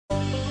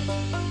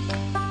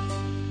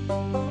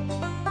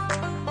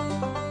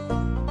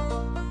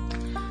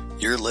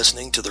You're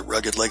listening to the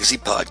Rugged Legacy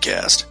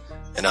Podcast,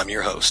 and I'm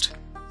your host,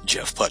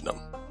 Jeff Putnam.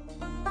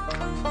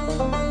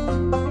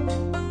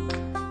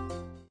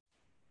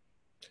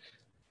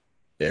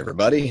 Hey,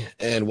 everybody,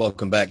 and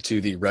welcome back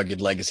to the Rugged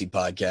Legacy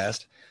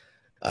Podcast.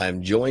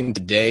 I'm joined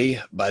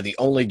today by the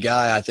only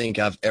guy I think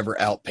I've ever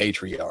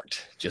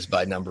out-patriarched, just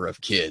by number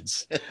of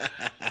kids.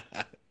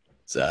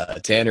 It's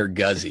Tanner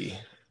Guzy.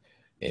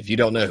 If you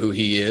don't know who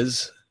he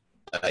is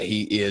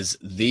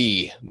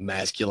the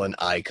masculine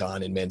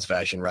icon in men's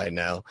fashion right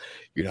now.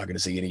 You're not going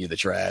to see any of the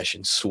trash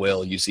and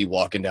swill you see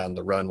walking down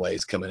the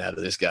runways coming out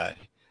of this guy.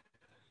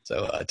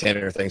 So,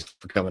 Tanner, thanks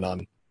for coming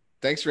on.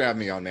 Thanks for having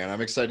me on, man. I'm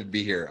excited to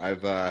be here.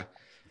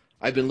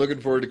 I've been looking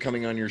forward to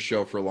coming on your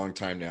show for a long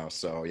time now.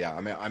 So, yeah,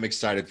 I'm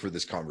excited for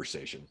this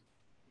conversation.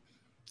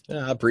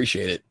 Yeah, I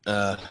appreciate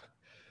it.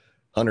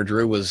 Hunter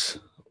Drew was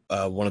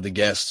one of the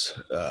guests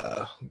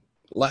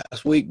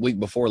last week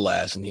before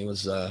last, and he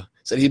was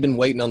said he'd been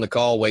waiting on the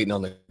call.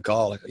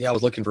 Like, yeah, I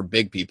was looking for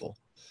big people.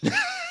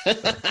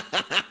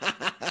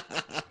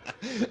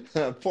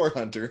 Poor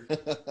Hunter.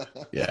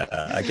 Yeah,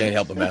 I can't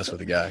help but mess with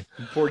the guy.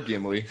 Poor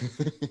Gimli.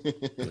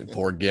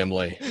 Poor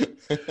Gimli.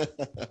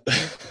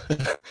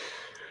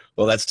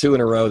 Well, that's two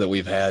in a row that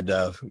we've had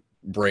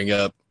bring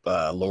up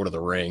Lord of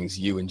the Rings,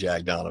 you and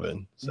Jack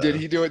Donovan. So, did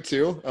he do it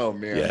too? Oh,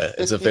 man. Yeah,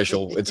 it's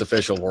official. It's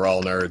official. We're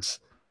all nerds.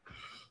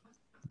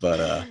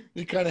 But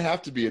you kind of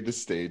have to be at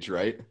this stage,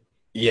 right?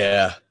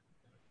 Yeah.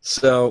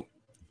 So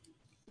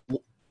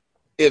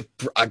if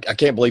I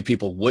can't believe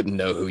people wouldn't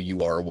know who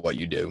you are or what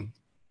you do,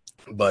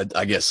 but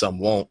I guess some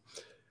won't.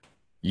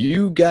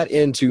 You got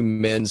into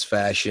men's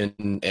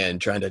fashion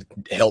and trying to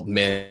help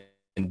men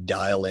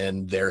dial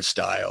in their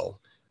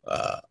style.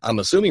 I'm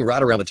assuming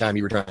right around the time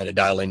you were trying to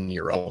dial in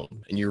your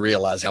own and you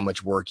realized how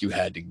much work you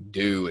had to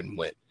do and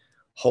went,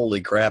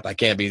 holy crap, I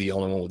can't be the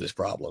only one with this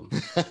problem.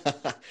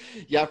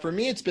 Yeah, for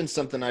me, it's been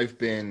something I've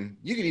been,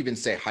 you could even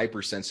say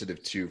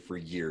hypersensitive to for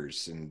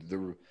years. And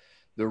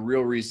the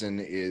real reason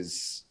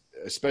is,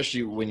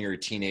 especially when you're a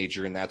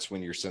teenager, and that's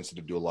when you're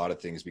sensitive to a lot of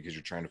things because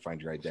you're trying to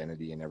find your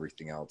identity and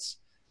everything else.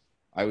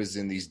 I was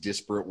in these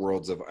disparate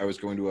worlds of, I was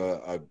going to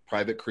a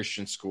private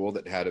Christian school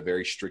that had a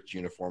very strict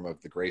uniform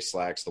of the gray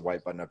slacks, the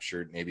white button-up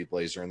shirt, navy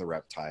blazer, and the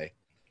rep tie.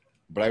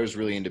 But I was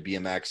really into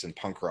BMX and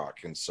punk rock.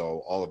 And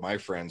so all of my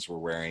friends were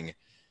wearing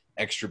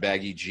extra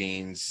baggy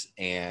jeans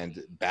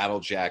and battle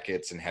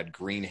jackets and had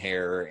green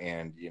hair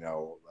and,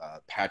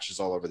 patches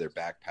all over their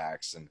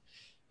backpacks. And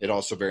it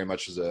also very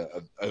much was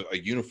a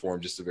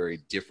uniform, just a very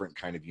different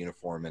kind of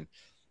uniform. And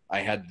I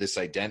had this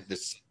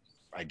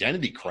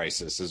identity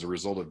crisis as a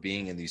result of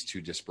being in these two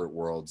disparate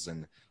worlds.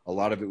 And a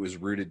lot of it was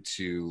rooted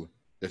to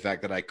the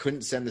fact that I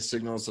couldn't send the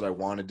signals that I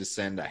wanted to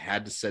send. I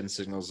had to send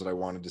signals that I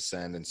wanted to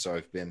send. And so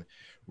I've been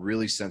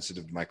really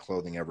sensitive to my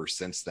clothing ever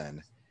since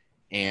then.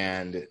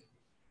 And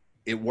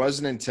it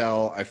wasn't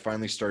until I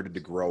finally started to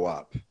grow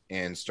up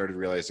and started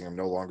realizing I'm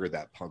no longer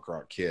that punk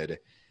rock kid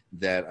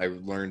that I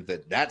learned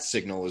that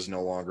signal is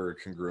no longer a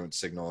congruent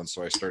signal. And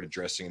so I started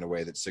dressing in a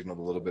way that signaled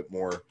a little bit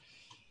more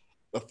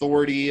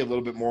authority, a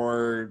little bit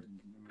more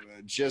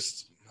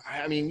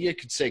you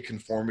could say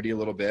conformity a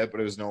little bit, but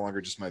it was no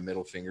longer just my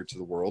middle finger to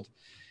the world.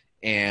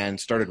 And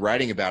started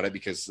writing about it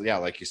because, yeah,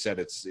 like you said,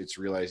 it's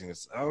realizing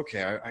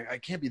I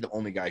can't be the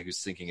only guy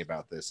who's thinking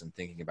about this and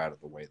thinking about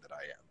it the way that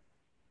I am.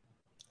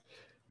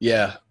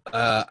 Yeah,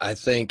 I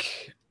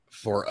think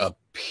for a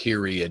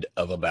period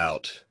of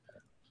about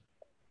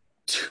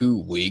 2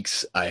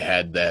 weeks, I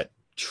had that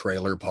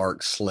trailer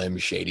park Slim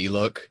Shady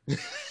look.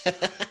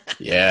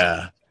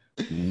 Yeah,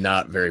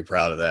 not very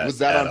proud of that. Was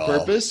that on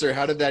purpose, or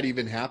how did that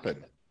even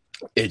happen?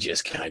 It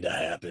just kind of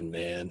happened,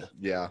 man.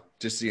 Yeah,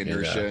 just the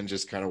inertia and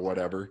just kind of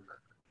whatever.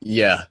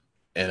 Yeah,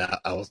 and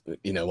I was,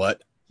 you know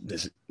what?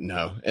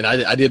 No, and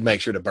I did make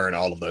sure to burn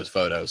all of those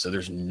photos, so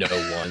there's no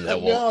one that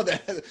won't.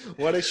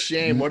 What a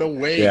shame! What a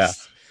waste! Yeah,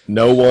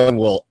 no one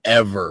will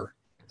ever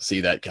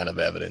see that kind of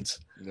evidence.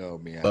 No,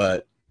 man.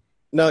 But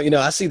no,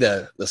 I see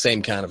the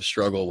same kind of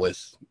struggle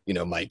with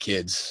my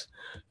kids.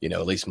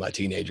 At least my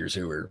teenagers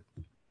who are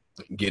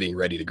getting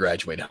ready to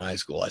graduate high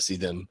school. I see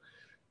them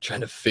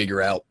trying to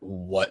figure out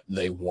what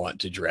they want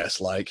to dress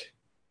like,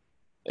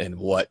 and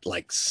what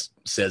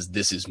says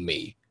this is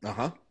me.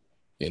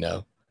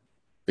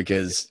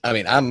 Because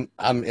I'm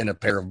in a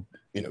pair of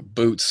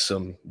boots,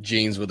 some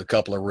jeans with a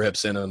couple of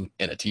rips in them,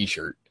 and a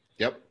t-shirt.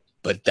 Yep.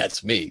 But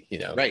that's me,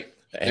 Right.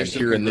 And there's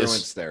some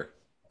congruence there.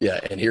 Yeah,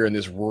 and here in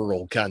this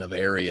rural kind of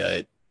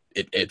area,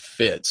 it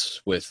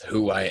fits with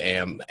who I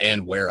am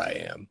and where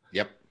I am.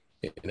 Yep.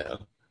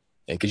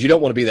 And because you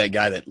don't want to be that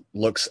guy that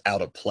looks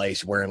out of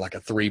place wearing like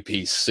a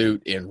 3-piece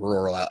suit in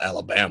rural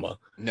Alabama.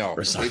 No,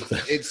 or something.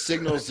 It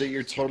signals that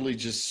you're totally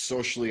just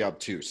socially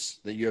obtuse,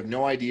 that you have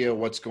no idea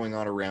what's going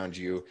on around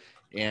you.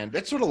 And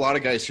that's what a lot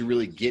of guys who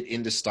really get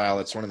into style,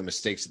 that's one of the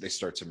mistakes that they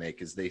start to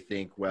make, is they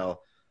think,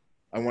 well,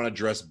 I want to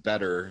dress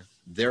better,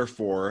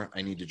 therefore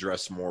I need to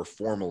dress more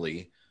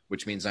formally,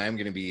 which means I am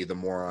going to be the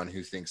moron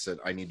who thinks that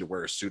I need to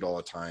wear a suit all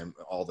the time,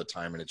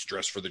 and it's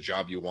dress for the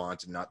job you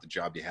want and not the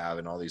job you have,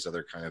 and all these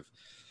other kind of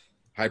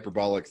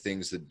hyperbolic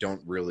things that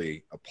don't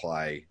really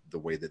apply the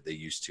way that they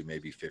used to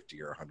maybe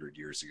 50 or 100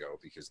 years ago,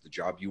 because the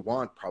job you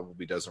want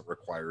probably doesn't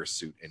require a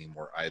suit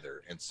anymore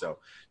either. And so,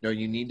 no,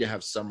 you need to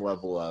have some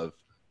level of,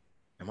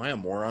 am I a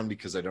moron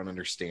because I don't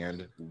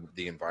understand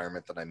the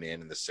environment that I'm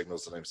in and the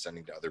signals that I'm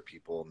sending to other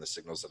people and the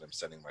signals that I'm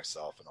sending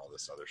myself and all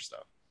this other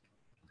stuff?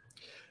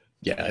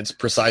 Yeah, it's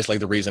precisely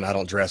the reason I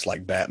don't dress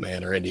like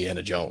Batman or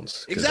Indiana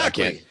Jones, because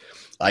Exactly.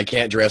 I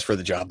can't dress for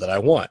the job that I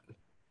want.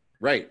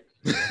 Right.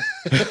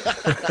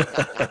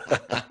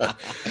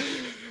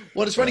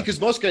 Well, it's funny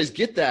because most guys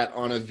get that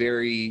on a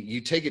very,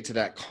 you take it to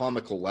that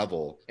comical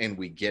level and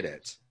we get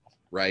it,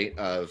 right?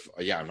 Of,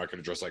 yeah, I'm not going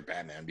to dress like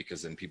Batman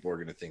because then people are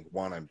going to think,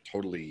 one, I'm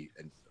totally,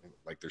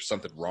 like there's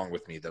something wrong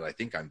with me that I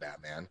think I'm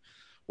Batman.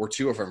 Or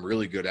two, if I'm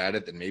really good at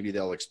it, then maybe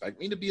they'll expect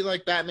me to be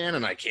like Batman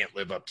and I can't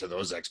live up to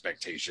those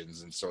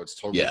expectations. And so it's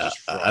totally Yeah,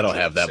 just I don't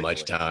have fraudulent that much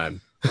signaling.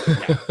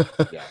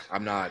 time. Yeah,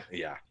 I'm not,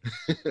 yeah.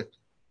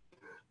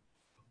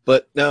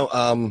 But no,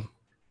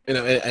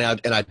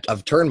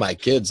 I've turned my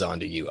kids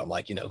onto you. I'm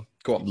like,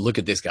 Cool. look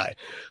at this guy,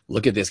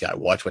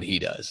 watch what he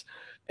does.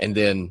 And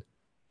then,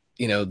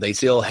 they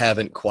still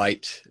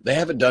they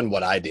haven't done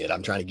what I did.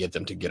 I'm trying to get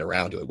them to get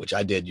around to it, which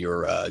I did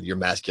your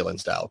masculine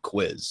style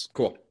quiz.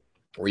 Cool.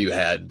 Where you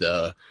had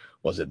the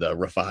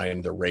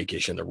refined, the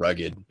rakish, and the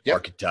rugged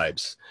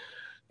archetypes,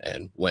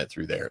 and went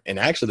through there. And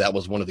actually, that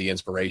was one of the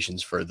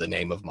inspirations for the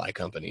name of my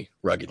company,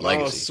 Rugged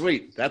Legacy. Oh,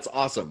 sweet. That's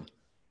awesome.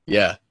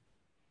 Yeah.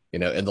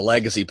 And the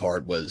legacy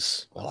part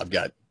was, well, I've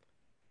got,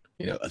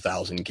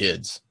 1,000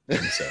 kids.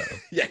 And so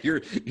yeah, you're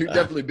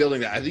definitely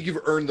building that. I think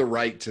you've earned the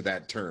right to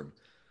that term.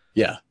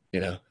 Yeah.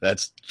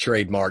 That's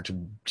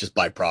trademarked just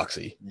by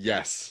proxy.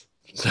 Yes.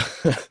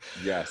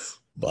 Yes.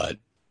 But,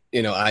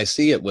 I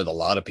see it with a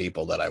lot of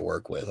people that I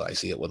work with. I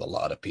see it with a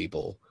lot of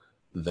people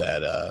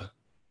that,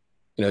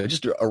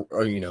 just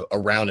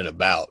around and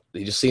about.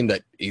 They just seem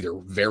that either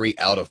very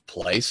out of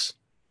place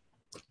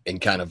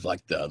and kind of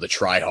like the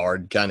try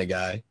hard kind of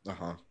guy,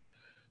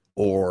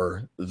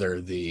 or they're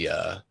the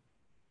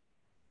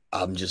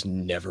I'm just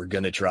never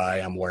gonna try.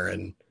 I'm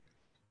wearing,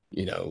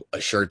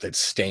 a shirt that's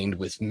stained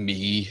with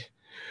me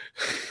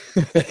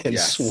and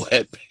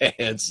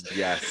sweatpants.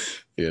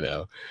 Yes.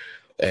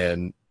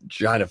 And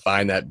trying to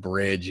find that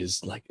bridge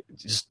is like,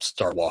 just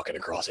start walking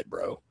across it,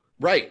 bro.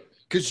 Right.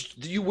 Because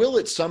you will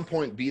at some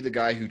point be the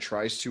guy who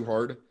tries too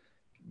hard,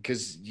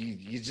 because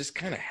you just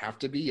kind of have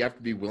to be. You have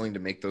to be willing to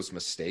make those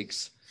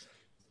mistakes,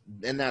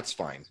 and that's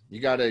fine.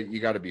 You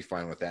gotta be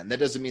fine with that. And that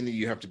doesn't mean that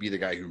you have to be the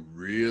guy who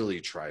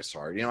really tries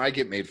hard. I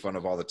get made fun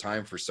of all the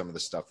time for some of the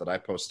stuff that I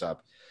post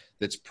up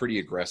that's pretty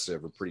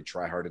aggressive or pretty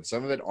try hard, and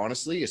some of it,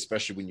 honestly,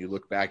 especially when you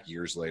look back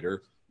years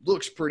later,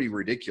 looks pretty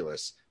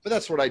ridiculous. But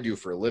that's what I do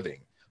for a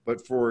living.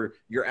 But for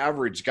your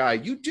average guy,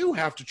 you do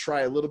have to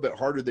try a little bit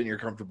harder than you're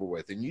comfortable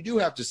with. And you do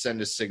have to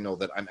send a signal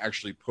that I'm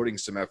actually putting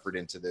some effort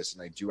into this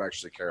and I do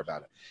actually care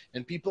about it.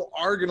 And people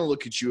are going to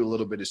look at you a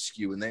little bit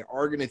askew, and they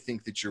are going to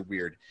think that you're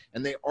weird,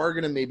 and they are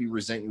going to maybe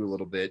resent you a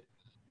little bit.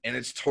 And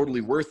it's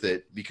totally worth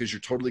it, because you're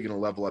totally going to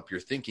level up your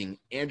thinking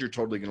and you're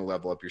totally going to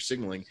level up your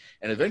signaling.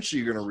 And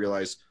eventually you're going to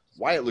realize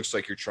why it looks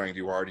like you're trying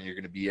too hard, and you're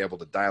going to be able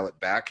to dial it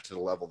back to the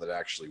level that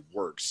actually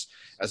works,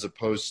 as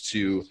opposed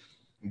to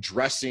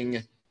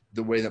dressing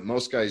the way that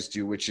most guys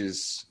do, which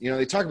is,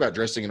 they talk about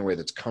dressing in a way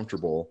that's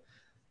comfortable,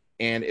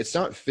 and it's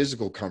not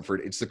physical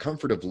comfort. It's the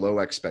comfort of low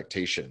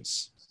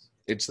expectations.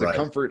 It's the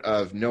comfort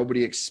of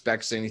nobody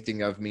expects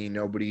anything of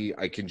me.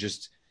 I can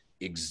just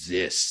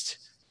exist.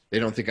 They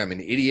don't think I'm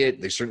an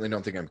idiot. They certainly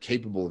don't think I'm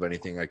capable of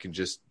anything. I can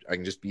just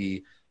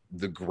be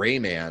the gray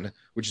man,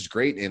 which is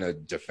great in a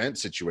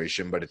defense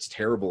situation, but it's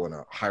terrible in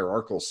a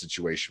hierarchical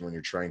situation when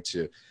you're trying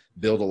to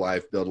build a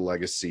life, build a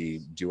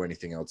legacy, do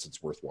anything else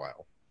that's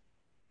worthwhile.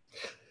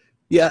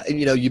 Yeah, and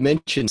you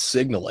mentioned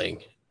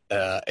signaling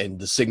and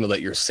the signal that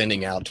you're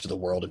sending out to the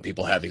world and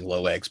people having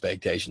low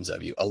expectations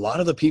of you. A lot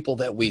of the people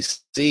that we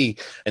see,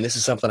 and this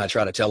is something I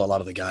try to tell a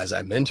lot of the guys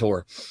I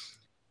mentor,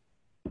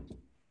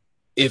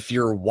 if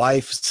your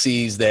wife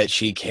sees that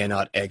she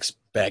cannot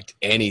expect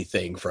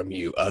anything from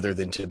you other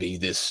than to be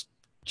this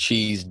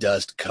cheese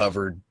dust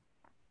covered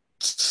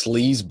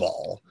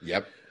sleazeball,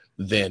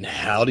 then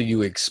how do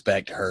you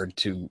expect her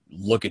to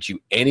look at you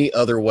any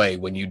other way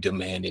when you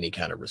demand any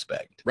kind of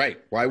respect? Right.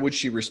 Why would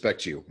she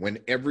respect you when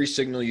every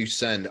signal you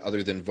send,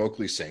 other than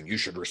vocally saying, you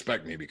should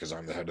respect me because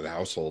I'm the head of the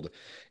household,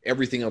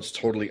 everything else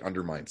totally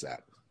undermines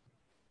that?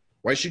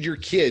 Why should your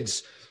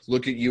kids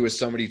look at you as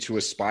somebody to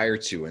aspire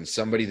to, and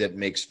somebody that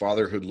makes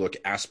fatherhood look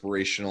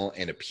aspirational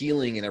and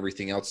appealing and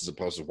everything else, as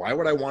opposed to, why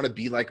would I want to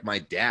be like my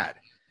dad?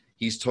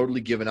 He's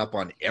totally given up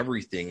on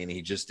everything and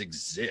he just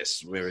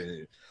exists.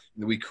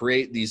 We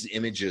create these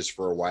images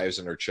for our wives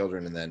and our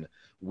children, and then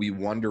we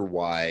wonder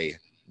why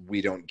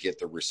we don't get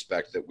the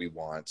respect that we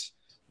want.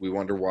 We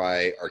wonder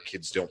why our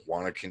kids don't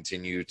want to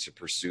continue to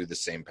pursue the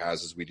same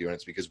paths as we do. And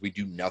it's because we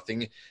do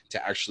nothing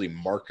to actually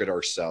market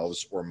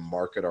ourselves or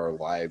market our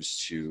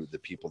lives to the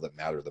people that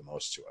matter the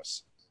most to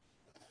us.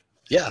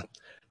 Yeah.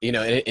 And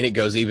it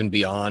goes even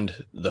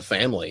beyond the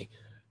family.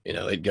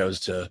 It goes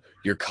to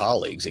your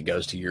colleagues. It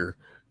goes to your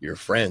your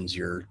friends,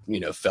 your,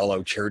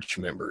 fellow church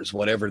members,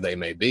 whatever they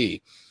may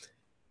be.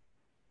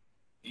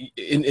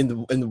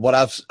 In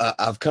what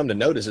I've come to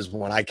notice is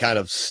when I kind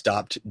of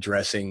stopped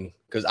dressing,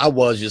 because I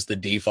was just the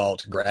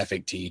default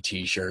graphic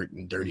t-shirt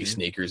and dirty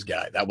sneakers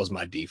guy. That was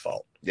my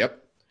default.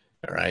 Yep.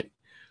 All right.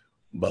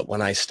 But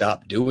when I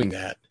stopped doing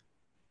that,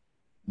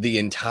 the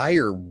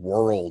entire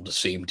world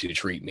seemed to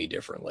treat me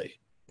differently.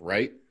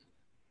 Right.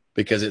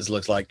 Because it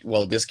looks like,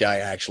 well, this guy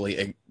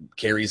actually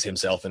carries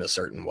himself in a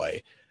certain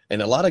way.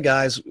 And a lot of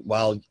guys,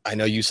 while I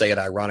know you say it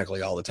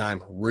ironically all the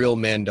time, real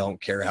men don't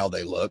care how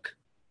they look.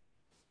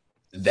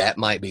 That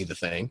might be the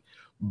thing,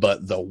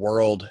 but the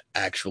world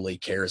actually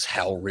cares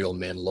how real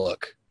men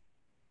look.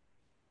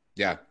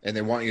 Yeah, and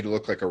they want you to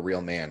look like a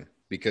real man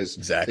because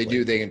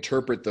Exactly. they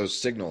interpret those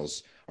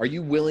signals. Are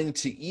you willing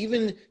to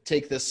even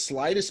take the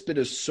slightest bit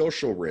of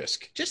social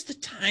risk, just the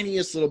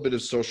tiniest little bit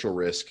of social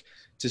risk,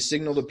 to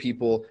signal to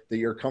people that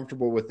you're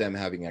comfortable with them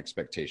having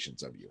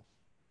expectations of you?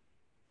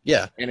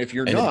 Yeah. And if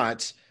you're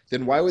not,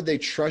 then why would they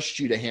trust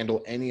you to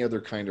handle any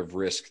other kind of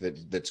risk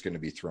that's going to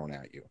be thrown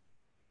at you?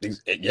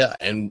 Yeah.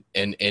 And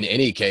in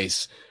any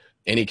case,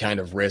 any kind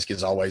of risk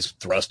is always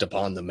thrust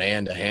upon the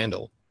man to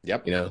handle.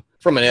 Yep.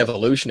 From an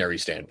evolutionary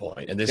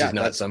standpoint. And this is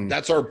not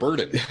that's our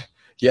burden.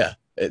 Yeah.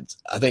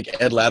 I think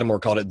Ed Lattimore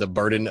called it the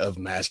burden of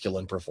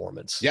masculine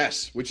performance.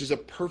 Yes, which is a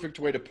perfect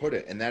way to put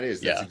it. And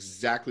that's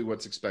exactly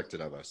what's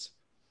expected of us.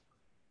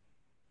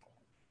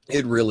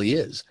 It really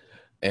is.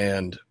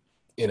 And,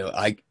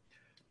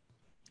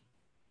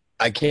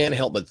 I can't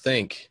help but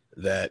think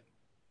that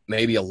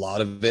maybe a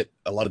lot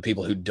of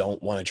people who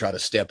don't want to try to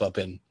step up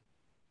and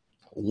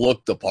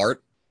look the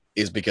part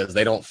is because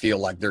they don't feel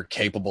like they're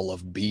capable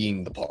of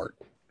being the part.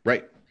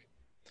 Right.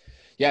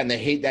 Yeah, and they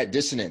hate that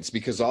dissonance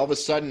because all of a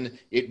sudden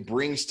it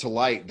brings to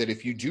light that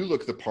if you do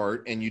look the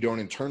part and you don't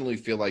internally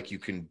feel like you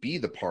can be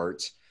the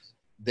part,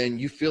 then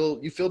you feel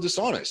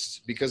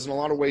dishonest, because in a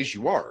lot of ways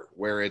you are,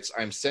 where it's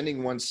I'm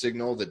sending one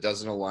signal that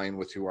doesn't align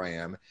with who I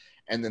am,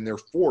 and then they're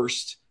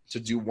forced to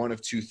do one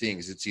of two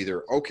things. It's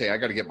either, okay, I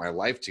got to get my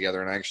life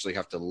together and I actually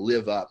have to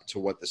live up to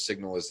what the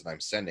signal is that I'm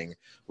sending,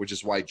 which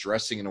is why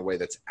dressing in a way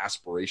that's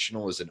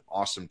aspirational is an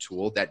awesome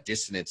tool. That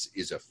dissonance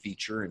is a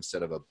feature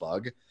instead of a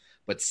bug.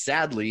 But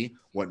sadly,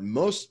 what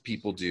most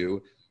people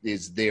do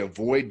is they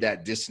avoid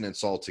that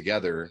dissonance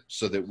altogether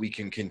so that we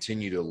can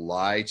continue to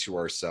lie to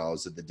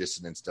ourselves that the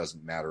dissonance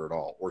doesn't matter at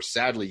all. Or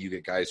sadly, you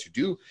get guys who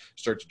do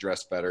start to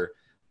dress better,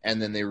 and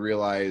then they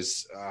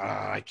realize,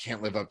 I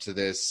can't live up to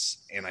this,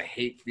 and I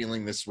hate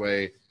feeling this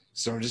way,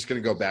 so I'm just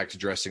going to go back to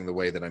dressing the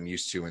way that I'm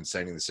used to and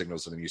sending the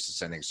signals that I'm used to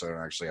sending, so I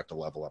don't actually have to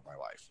level up my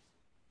life.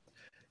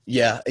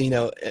 Yeah,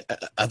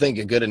 I think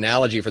a good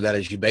analogy for that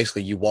is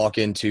you walk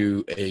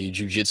into a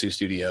jiu-jitsu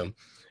studio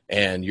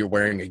and you're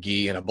wearing a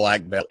gi and a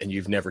black belt and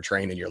you've never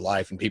trained in your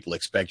life, and people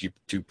expect you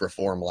to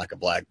perform like a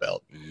black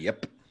belt.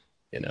 Yep.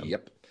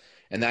 Yep.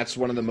 And that's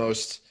one of the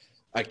most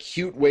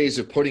acute ways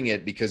of putting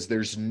it, because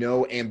there's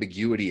no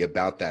ambiguity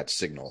about that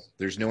signal.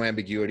 There's no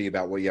ambiguity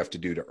about what you have to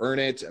do to earn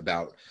it,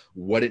 about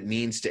what it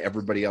means to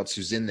everybody else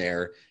who's in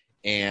there.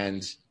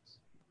 And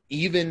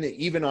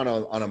even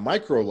on a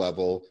micro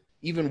level,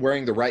 even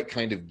wearing the right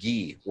kind of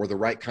gi or the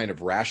right kind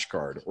of rash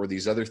guard or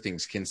these other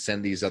things can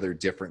send these other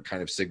different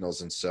kind of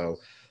signals. And so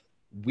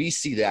we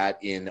see that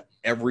in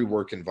every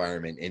work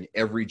environment, in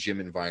every gym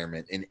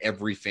environment, in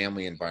every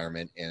family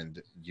environment.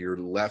 And you're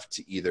left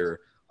to either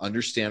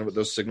understand what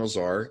those signals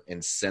are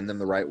and send them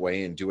the right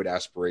way and do it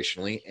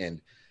aspirationally and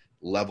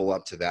level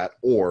up to that,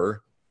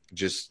 or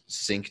just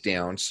sink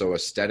down so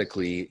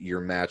aesthetically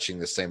you're matching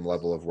the same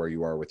level of where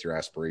you are with your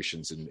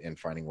aspirations and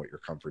finding what your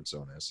comfort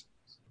zone is.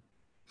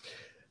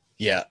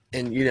 Yeah.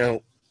 And,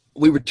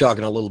 we were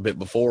talking a little bit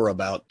before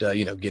about,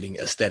 getting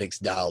aesthetics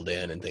dialed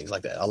in and things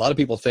like that. A lot of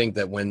people think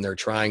that when they're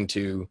trying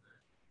to,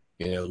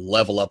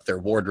 level up their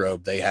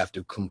wardrobe, they have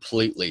to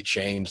completely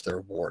change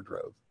their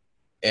wardrobe.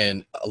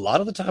 And a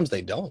lot of the times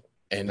they don't.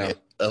 And,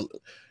 No.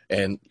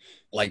 And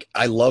like,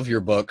 I love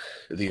your book,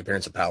 The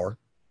Appearance of Power.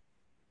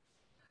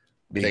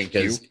 Thank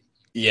you.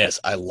 Yes,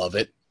 I love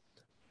it.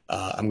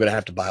 I'm going to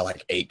have to buy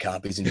like 8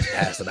 copies and just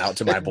pass them out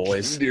to my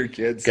boys. To your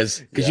kids.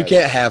 Because you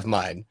can't have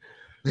mine.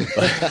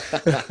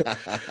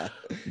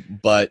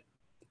 But,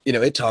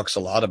 it talks a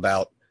lot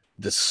about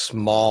the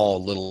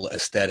small little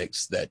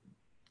aesthetics that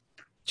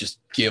just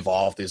give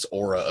off this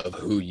aura of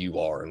who you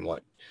are and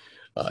what,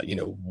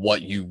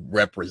 what you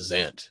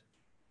represent,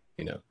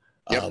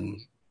 Yep.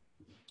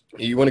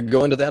 You want to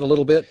go into that a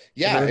little bit?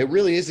 Yeah, it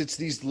really is. It's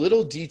these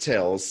little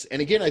details.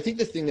 And again, I think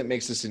the thing that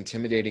makes this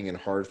intimidating and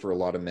hard for a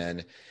lot of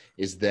men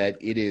is that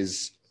it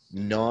is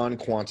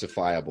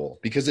non-quantifiable,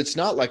 because it's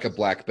not like a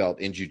black belt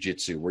in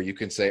jiu-jitsu where you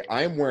can say,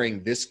 I'm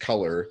wearing this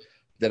color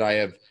that I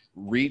have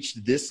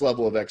reached this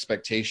level of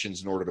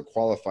expectations in order to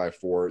qualify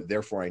for.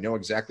 Therefore, I know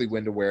exactly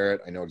when to wear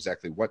it. I know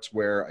exactly what to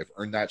wear. I've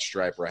earned that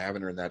stripe or I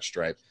haven't earned that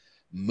stripe.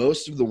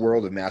 Most of the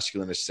world of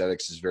masculine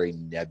aesthetics is very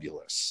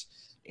nebulous.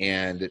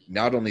 And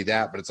not only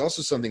that, but it's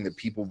also something that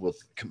people will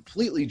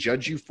completely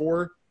judge you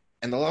for,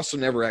 and they'll also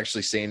never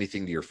actually say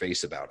anything to your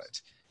face about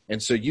it.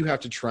 And so you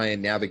have to try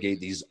and navigate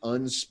these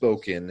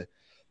unspoken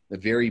the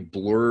very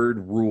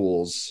blurred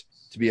rules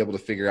to be able to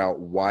figure out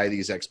why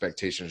these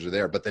expectations are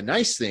there. But the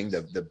nice thing,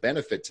 the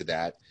benefit to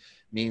that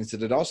means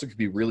that it also could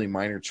be really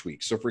minor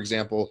tweaks. So for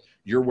example,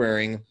 you're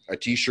wearing a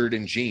t-shirt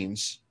and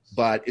jeans,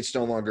 but it's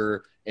no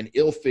longer an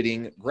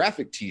ill-fitting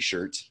graphic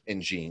t-shirt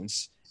and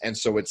jeans. And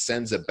so it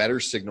sends a better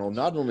signal,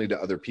 not only to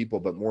other people,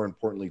 but more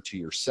importantly to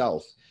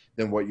yourself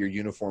than what your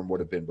uniform would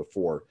have been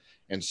before.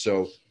 And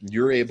so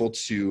you're able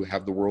to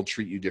have the world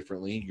treat you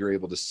differently. You're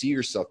able to see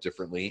yourself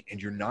differently,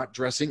 and you're not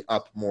dressing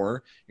up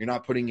more. You're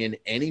not putting in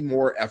any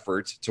more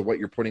effort to what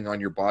you're putting on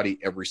your body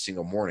every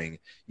single morning.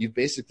 You've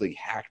basically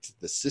hacked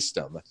the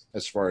system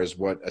as far as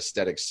what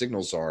aesthetic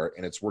signals are,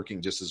 and it's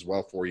working just as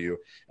well for you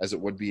as it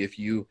would be if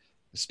you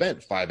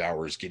spent 5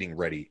 hours getting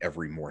ready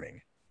every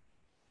morning.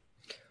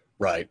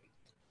 Right.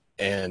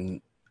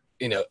 And,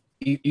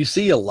 you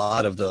see a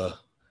lot of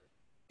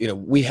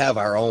we have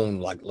our own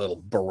like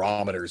little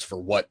barometers for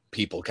what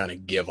people kind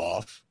of give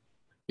off,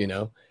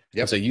 Yep.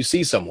 And so you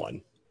see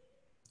someone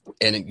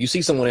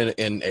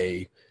in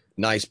a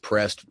nice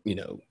pressed,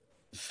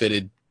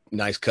 fitted,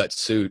 nice cut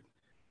suit,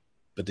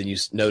 but then you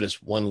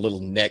notice one little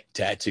neck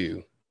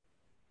tattoo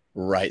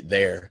right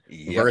there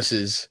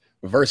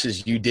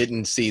versus you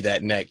didn't see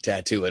that neck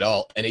tattoo at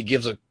all. And it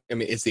gives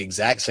it's the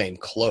exact same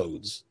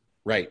clothes.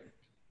 Right.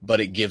 But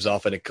it gives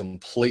off a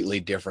completely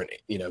different,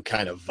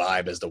 kind of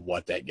vibe as to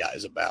what that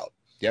guy's about.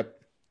 Yep.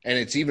 And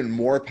it's even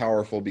more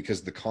powerful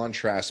because the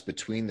contrast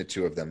between the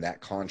two of them,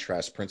 that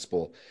contrast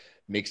principle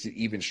makes it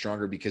even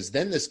stronger, because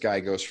then this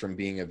guy goes from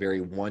being a very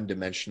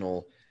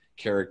one-dimensional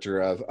character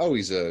of, oh,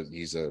 he's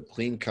a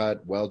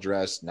clean-cut,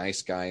 well-dressed,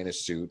 nice guy in a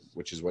suit,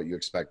 which is what you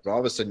expect. But all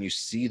of a sudden you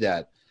see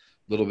that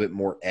little bit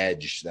more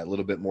edge, that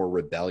little bit more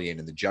rebellion,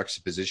 and the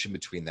juxtaposition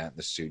between that and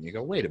the suit. And you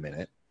go, wait a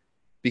minute.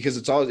 Because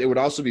it would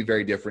also be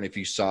very different if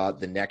you saw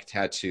the neck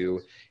tattoo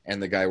and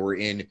the guy were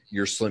in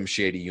your Slim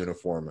Shady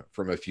uniform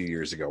from a few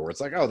years ago, where it's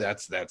like, oh,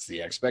 that's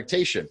the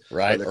expectation,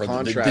 right? Or the or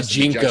contrast,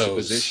 the and the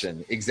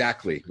juxtaposition,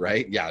 exactly,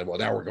 right? Yeah. Well,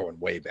 now we're going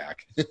way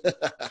back.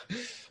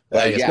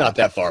 Hey, it's not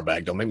that far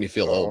back. Don't make me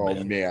feel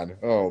old, man.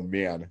 Oh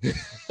man.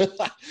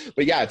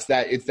 But yeah, it's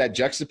that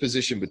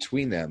juxtaposition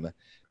between them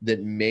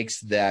that makes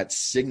that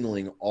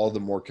signaling all the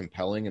more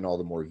compelling and all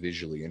the more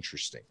visually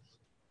interesting.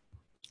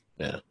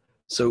 Yeah.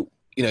 So,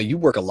 you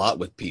work a lot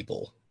with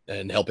people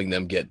and helping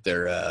them get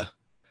their,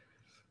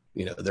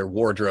 their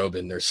wardrobe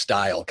and their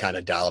style kind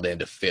of dialed in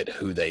to fit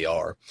who they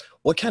are.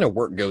 What kind of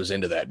work goes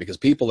into that? Because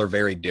people are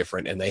very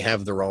different and they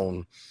have their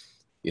own,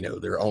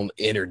 their own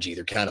energy,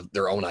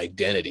 their own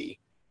identity.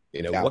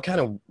 What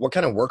kind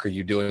of work are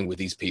you doing with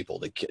these people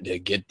to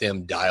get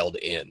them dialed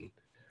in?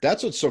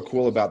 That's what's so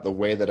cool about the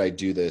way that I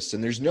do this.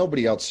 And there's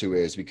nobody else who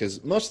is,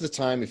 because most of the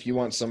time, if you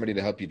want somebody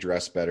to help you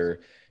dress better,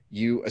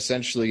 you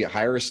essentially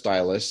hire a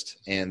stylist,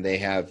 and they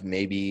have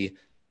maybe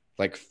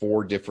like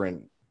 4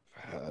 different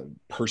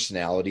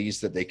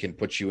personalities that they can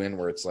put you in,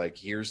 where it's like,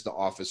 here's the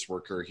office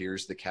worker,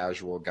 here's the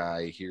casual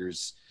guy,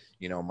 here's,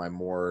 my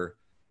more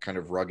kind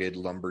of rugged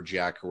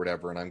lumberjack or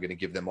whatever. And I'm going to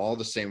give them all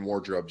the same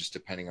wardrobe, just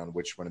depending on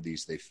which one of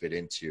these they fit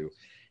into.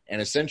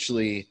 And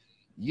essentially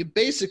you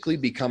basically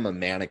become a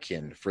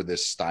mannequin for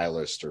this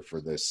stylist or for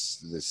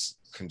this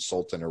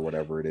consultant or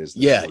whatever it is.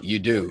 Yeah, you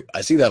do.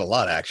 I see that a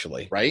lot,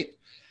 actually. Right.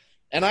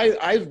 And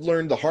I've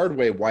learned the hard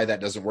way why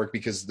that doesn't work,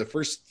 because the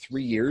first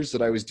 3 years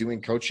that I was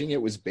doing coaching,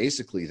 it was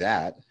basically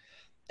that.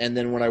 And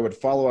then when I would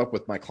follow up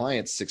with my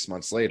clients 6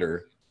 months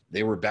later,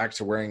 they were back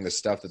to wearing the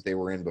stuff that they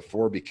were in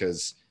before,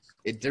 because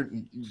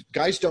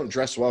guys don't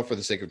dress well for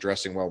the sake of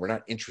dressing well. We're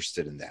not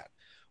interested in that.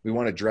 We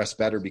want to dress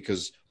better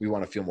because we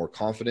want to feel more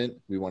confident.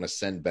 We want to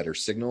send better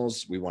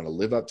signals. We want to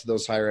live up to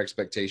those higher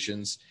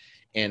expectations.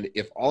 And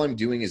if all I'm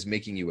doing is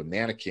making you a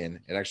mannequin,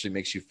 it actually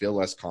makes you feel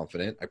less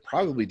confident. I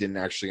probably didn't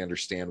actually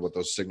understand what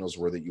those signals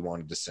were that you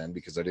wanted to send,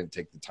 because I didn't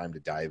take the time to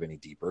dive any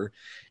deeper.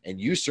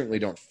 And you certainly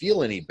don't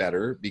feel any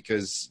better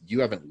because you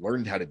haven't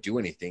learned how to do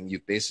anything.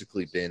 You've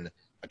basically been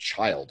a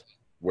child,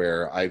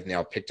 where I've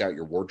now picked out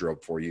your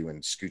wardrobe for you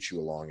and scoot you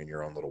along in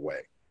your own little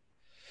way.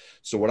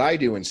 So what I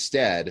do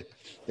instead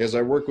is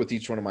I work with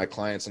each one of my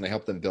clients and I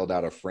help them build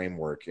out a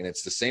framework. And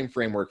it's the same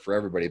framework for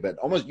everybody, but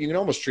you can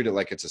almost treat it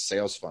like it's a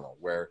sales funnel,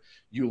 where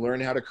you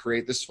learn how to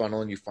create this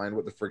funnel and you find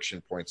what the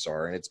friction points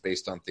are. And it's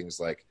based on things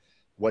like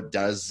what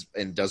does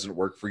and doesn't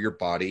work for your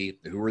body,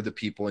 who are the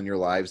people in your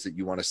lives that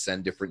you want to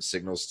send different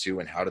signals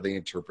to, and how do they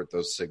interpret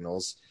those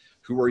signals,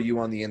 who are you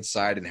on the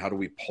inside, and how do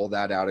we pull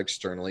that out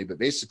externally. But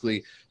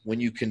basically, when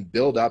you can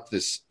build up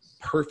this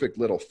perfect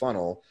little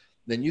funnel,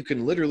 then you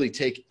can literally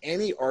take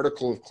any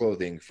article of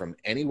clothing from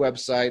any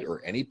website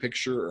or any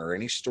picture or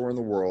any store in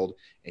the world,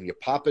 and you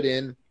pop it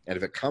in. And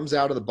if it comes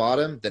out of the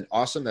bottom, then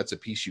awesome. That's a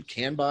piece you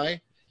can buy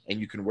and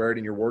you can wear it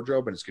in your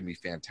wardrobe, and it's going to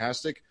be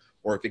fantastic.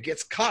 Or if it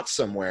gets caught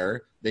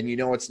somewhere, then you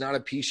know it's not a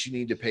piece you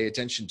need to pay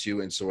attention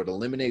to. And so it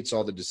eliminates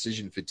all the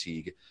decision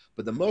fatigue.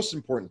 But the most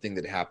important thing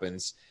that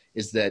happens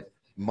is that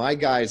my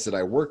guys that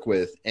I work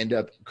with end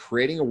up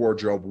creating a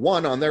wardrobe,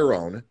 1, on their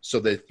own, so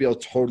they feel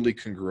totally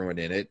congruent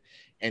in it.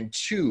 And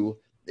 2,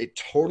 it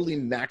totally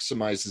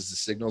maximizes the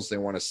signals they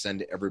want to send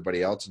to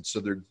everybody else. And so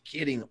they're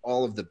getting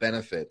all of the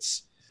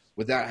benefits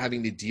without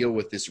having to deal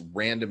with this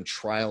random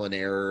trial and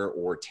error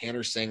or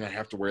Tanner saying I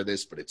have to wear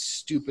this, but it's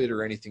stupid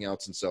or anything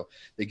else. And so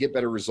they get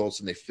better results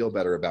and they feel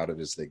better about it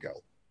as they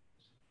go.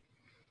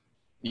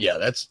 Yeah,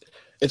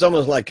 it's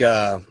almost like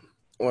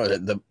what is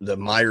it, the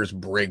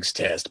Myers-Briggs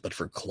test, but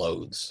for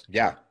clothes.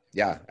 Yeah,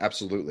 yeah,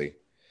 absolutely.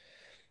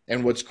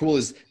 And what's cool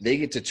is they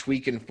get to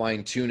tweak and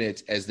fine tune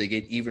it as they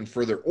get even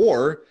further.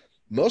 Or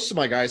most of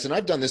my guys, and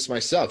I've done this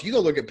myself, you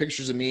go look at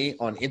pictures of me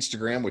on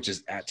Instagram, which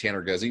is at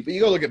Tanner Guzy, but you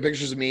go look at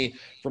pictures of me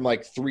from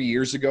like 3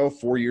 years ago,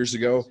 4 years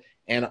ago,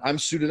 and I'm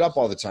suited up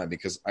all the time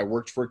because I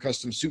worked for a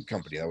custom suit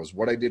company. That was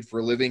what I did for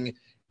a living,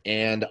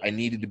 and I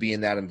needed to be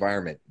in that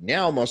environment.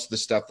 Now, most of the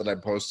stuff that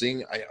I'm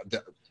posting,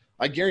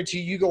 I guarantee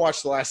you go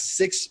watch the last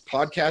 6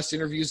 podcast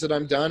interviews that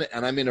I'm done,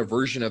 and I'm in a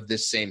version of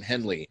this same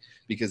Henley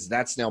because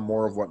that's now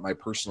more of what my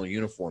personal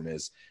uniform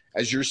is.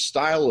 As your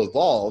style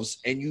evolves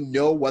and you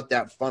know what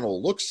that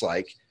funnel looks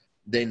like,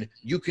 then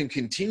you can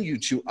continue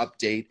to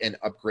update and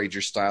upgrade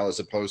your style as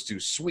opposed to,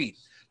 sweet,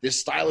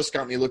 this stylist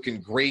got me looking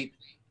great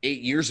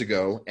 8 years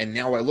ago, and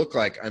now I look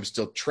like I'm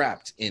still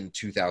trapped in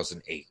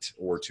 2008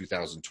 or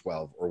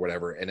 2012 or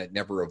whatever, and it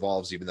never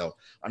evolves even though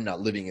I'm not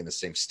living in the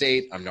same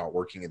state, I'm not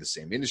working in the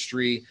same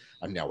industry,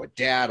 I'm now a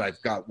dad,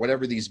 I've got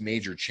whatever these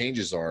major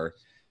changes are.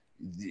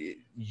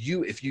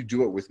 If you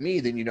do it with me,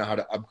 then you know how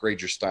to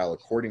upgrade your style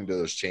according to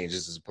those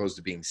changes as opposed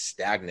to being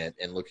stagnant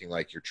and looking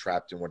like you're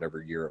trapped in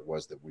whatever year it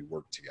was that we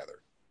worked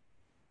together.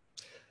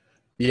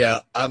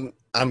 Yeah, I'm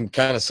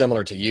kind of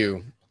similar to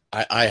you.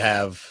 I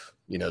have,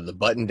 the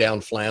button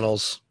down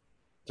flannels.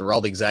 They're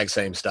all the exact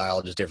same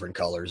style, just different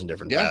colors and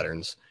different Yeah.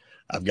 patterns.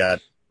 I've got,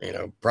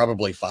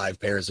 probably 5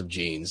 pairs of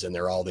jeans, and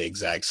they're all the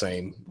exact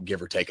same,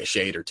 give or take a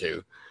shade or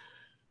two.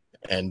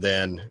 And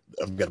then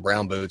I've got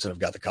brown boots and I've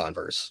got the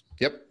Converse.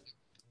 Yep.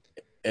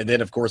 And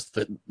then, of course,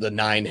 the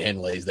 9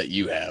 Henleys that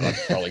you have.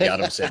 I've probably got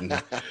them sitting,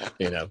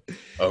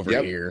 over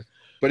Yep. here.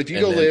 But if you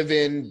And go then, live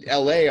in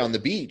LA on the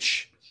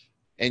beach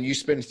and you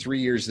spend 3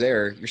 years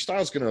there, your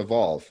style's going to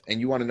evolve and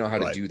you want to know how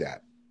to right. do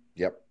that.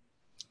 Yep.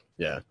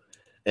 Yeah.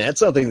 And that's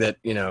something that,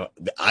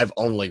 I've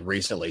only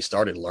recently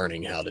started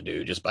learning how to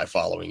do just by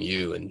following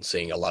you and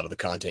seeing a lot of the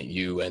content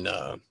you and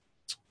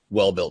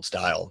Well Built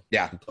Style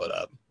put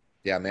up.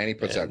 Yeah, man, he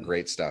puts out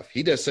great stuff.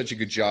 He does such a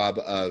good job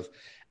of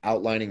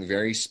outlining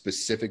very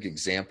specific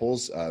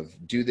examples of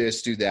do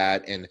this, do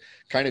that, and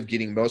kind of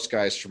getting most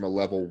guys from a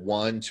level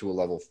 1 to a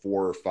level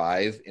 4 or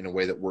 5 in a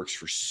way that works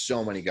for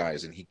so many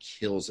guys, and he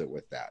kills it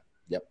with that.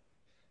 Yep.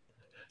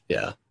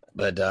 Yeah.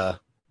 But,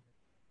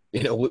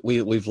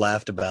 we've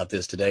laughed about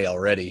this today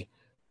already,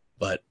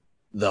 but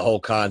the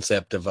whole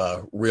concept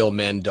of real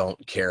men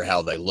don't care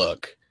how they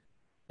look.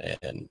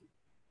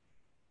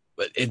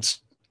 But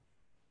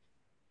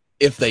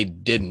if they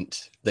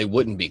didn't, they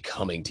wouldn't be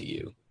coming to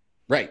you.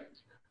 Right.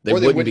 They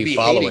wouldn't be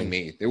following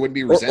me. They wouldn't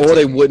be resenting or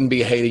they me. wouldn't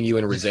be hating you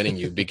and resenting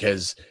you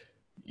because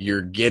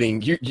you're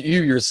getting you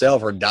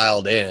yourself are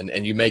dialed in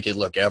and you make it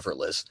look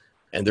effortless,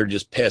 and they're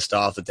just pissed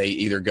off that they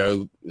either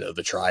go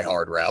the try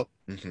hard route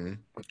and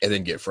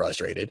then get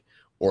frustrated,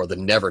 or the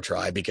never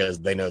try because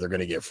they know they're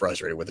going to get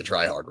frustrated with the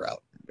try hard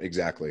route.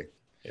 Exactly.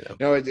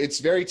 No, it's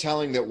very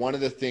telling that one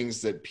of the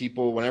things that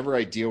people, whenever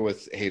I deal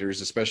with haters,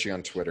 especially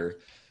on Twitter,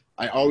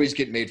 I always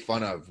get made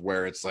fun of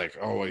where it's like,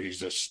 oh,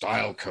 he's a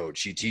style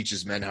coach. He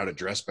teaches men how to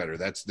dress better.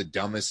 That's the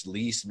dumbest,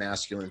 least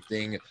masculine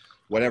thing,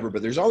 whatever.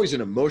 But there's always an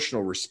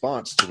emotional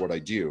response to what I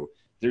do.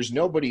 There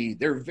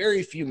are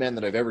very few men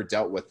that I've ever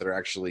dealt with that are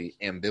actually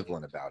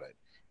ambivalent about it.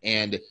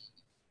 And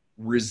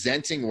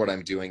resenting what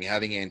I'm doing,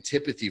 having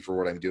antipathy for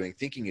what I'm doing,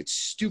 thinking it's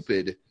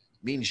stupid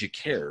means you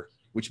care,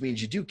 which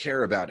means you do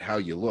care about how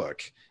you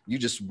look. You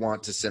just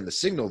want to send the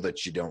signal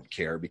that you don't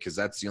care because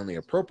that's the only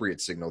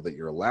appropriate signal that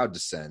you're allowed to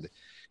send.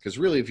 Because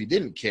really, if you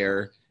didn't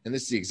care, and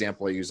this is the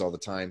example I use all the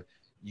time,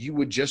 you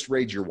would just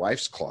raid your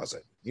wife's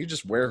closet. You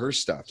just wear her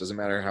stuff. Doesn't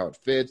matter how it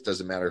fits.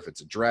 Doesn't matter if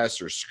it's a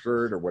dress or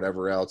skirt or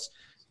whatever else.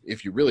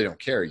 If you really don't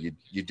care, you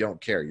don't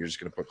care. You're just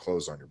going to put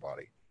clothes on your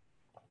body.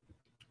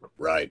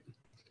 Right.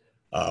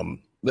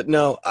 But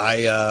no,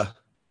 I've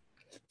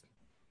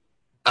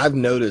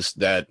noticed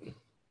that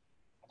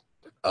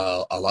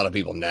a lot of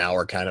people now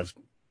are kind of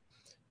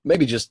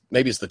maybe it's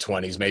the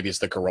 20s, maybe it's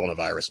the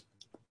coronavirus.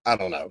 I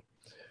don't know.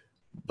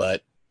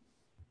 But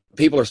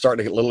people are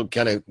starting to get a little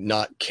kind of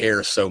not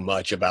care so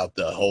much about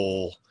the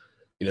whole,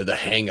 the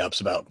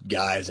hang-ups about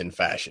guys in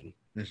fashion.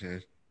 Mm-hmm.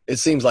 It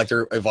seems like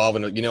they're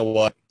evolving. You know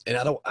what? And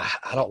I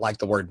don't like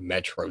the word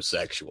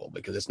metrosexual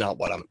because it's not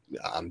what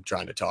I'm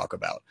trying to talk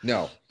about.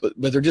 No, but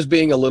they're just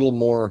being a little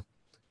more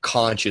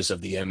conscious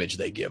of the image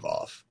they give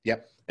off.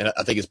 Yep. And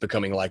I think it's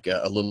becoming like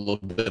a little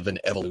bit of an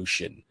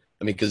evolution.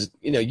 I mean, because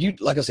you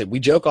like I said, we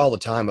joke all the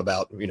time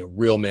about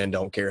real men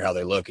don't care how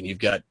they look, and you've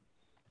got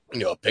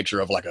a picture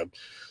of like a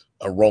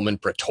Roman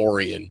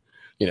Praetorian,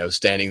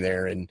 standing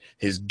there in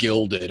his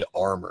gilded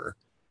armor.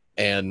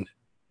 And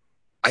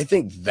I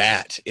think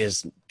that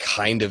is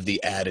kind of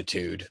the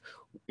attitude,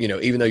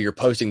 even though you're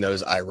posting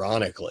those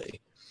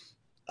ironically,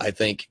 I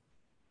think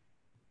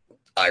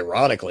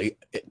ironically,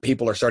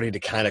 people are starting to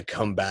kind of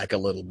come back a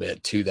little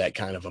bit to that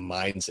kind of a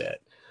mindset.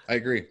 I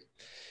agree.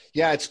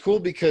 Yeah, it's cool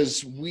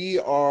because we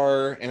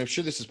are, and I'm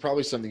sure this is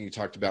probably something you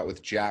talked about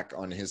with Jack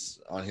on his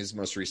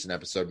most recent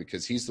episode,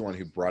 because he's the one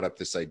who brought up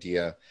this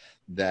idea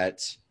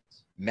that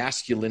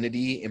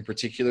masculinity in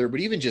particular, but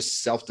even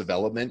just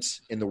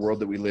self-development in the world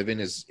that we live in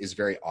is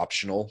very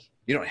optional.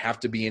 You don't have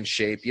to be in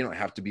shape. You don't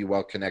have to be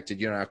well connected.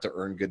 You don't have to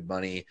earn good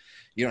money.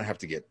 You don't have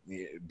to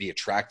be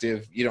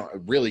attractive. You don't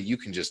really, you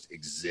can just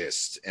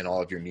exist and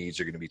all of your needs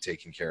are going to be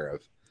taken care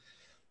of.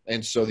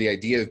 And so the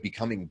idea of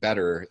becoming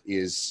better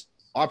is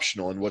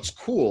optional. And what's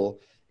cool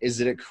is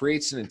that it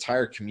creates an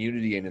entire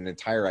community and an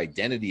entire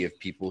identity of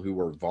people who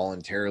are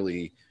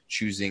voluntarily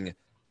choosing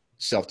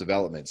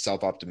self-development,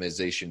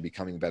 self-optimization,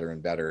 becoming better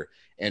and better.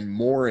 And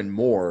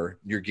more,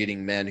 you're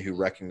getting men who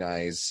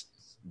recognize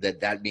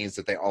that means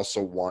that they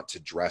also want to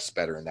dress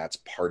better. And that's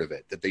part of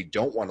it, that they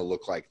don't want to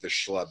look like the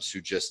schlubs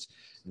who just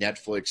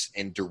Netflix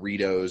and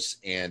Doritos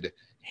and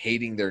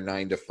hating their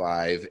 9 to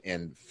 5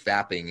 and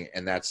fapping,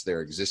 and that's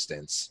their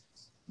existence.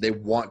 They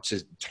want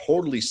to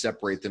totally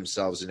separate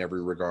themselves in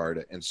every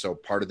regard. And so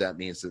part of that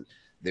means that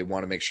they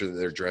want to make sure that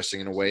they're dressing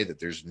in a way that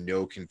there's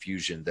no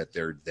confusion that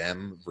they're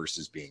them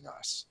versus being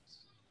us.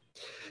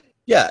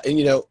 Yeah.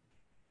 And,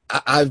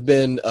 I've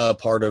been a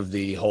part of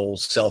the whole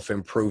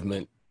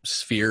self-improvement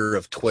sphere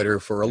of Twitter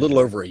for a little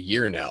over a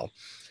year now.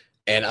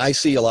 And I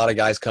see a lot of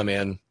guys come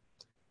in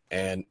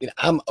and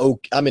I'm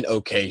in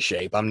okay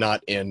shape. I'm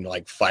not in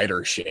like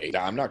fighter shape.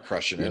 I'm not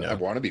crushing it. I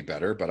want to be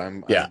better, but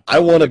I'm I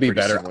want to be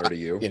pretty better. Similar to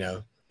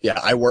you.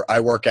 I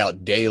work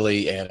out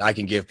daily and I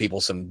can give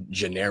people some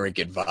generic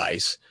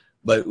advice,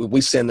 but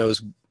we send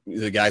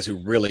the guys who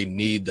really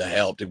need the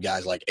help to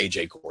guys like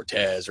AJ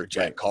Cortez or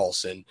Jack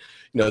Carlson,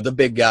 the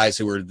big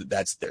guys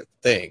that's their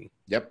thing.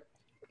 Yep.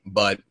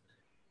 But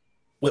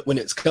when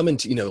it's coming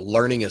to,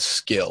 learning a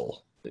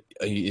skill,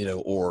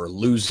 or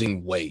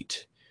losing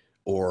weight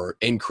or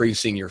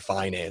increasing your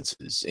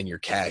finances and your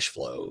cash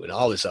flow and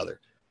all this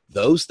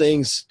those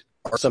things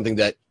are something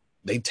that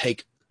they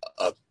take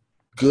a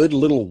good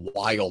little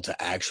while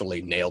to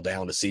actually nail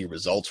down to see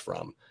results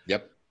from.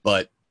 Yep.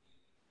 But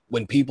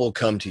when people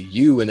come to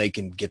you and they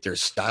can get their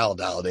style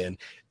dialed in,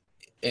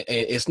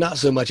 it's not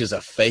so much as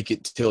a fake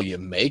it till you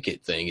make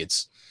it thing.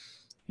 It's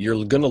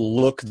you're going to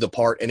look the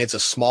part, and it's a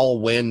small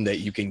win that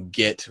you can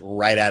get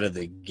right out of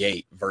the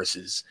gate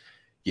versus,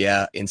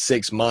 in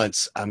 6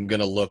 months, I'm going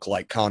to look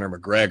like Conor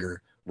McGregor.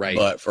 Right.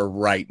 But for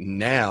right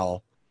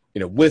now,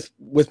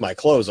 with my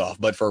clothes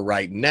off, but for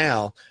right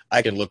now,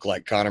 I can look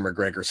like Conor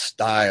McGregor's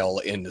style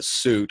in the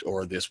suit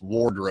or this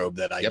wardrobe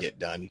that I get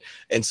done.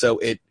 And so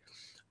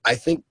I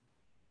think,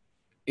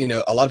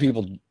 a lot of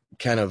people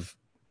kind of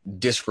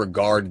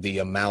disregard the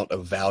amount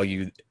of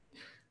value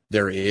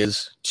there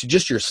is to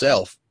just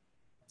yourself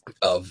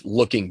of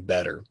looking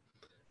better.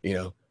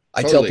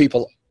 I tell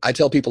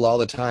people all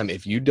the time,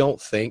 if you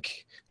don't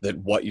think that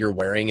what you're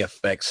wearing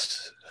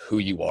affects who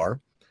you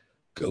are,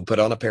 go put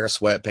on a pair of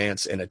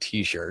sweatpants and a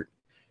t-shirt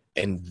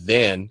and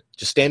then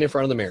just stand in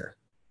front of the mirror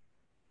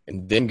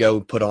and then go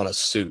put on a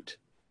suit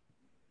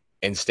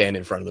and stand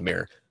in front of the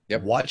mirror.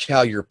 Yep. Watch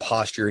how your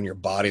posture and your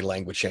body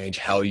language change,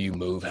 how you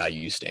move, how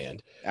you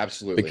stand.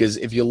 Absolutely. Because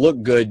if you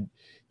look good,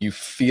 you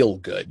feel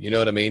good. You know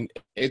what I mean?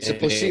 It's a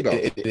placebo.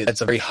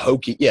 It's a very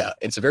hokey. Yeah.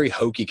 It's a very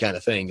hokey kind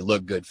of thing. You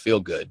look good, feel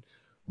good,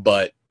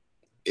 but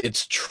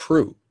it's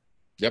true.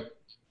 Yep.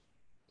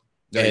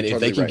 No, and if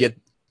they can get,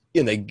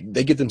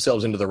 they get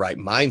themselves into the right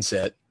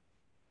mindset,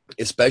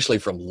 especially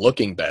from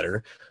looking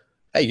better.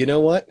 Hey, you know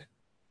what?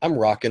 I'm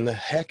rocking the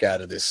heck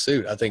out of this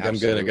suit. I think I'm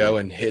going to go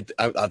and hit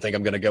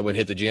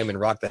the gym and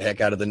rock the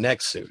heck out of the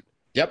next suit.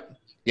 Yep.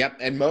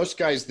 And most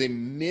guys, they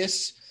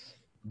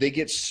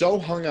get so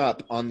hung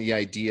up on the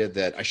idea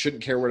that I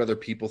shouldn't care what other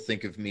people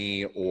think of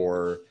me,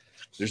 or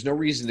there's no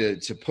reason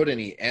to put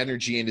any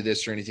energy into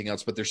this or anything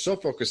else, but they're so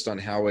focused on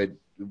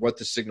what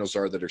the signals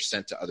are that are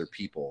sent to other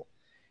people.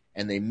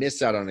 And they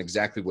miss out on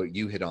exactly what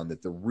you hit on,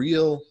 that the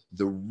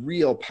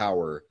real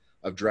power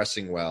of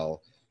dressing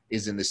well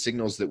is in the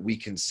signals that we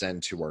can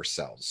send to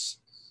ourselves.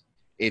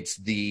 It's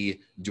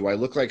do I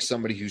look like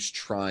somebody who's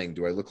trying?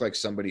 Do I look like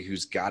somebody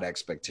who's got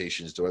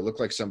expectations? Do I look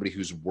like somebody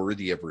who's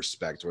worthy of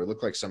respect? Do I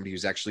look like somebody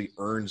who's actually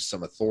earned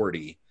some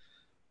authority?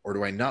 Or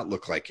do I not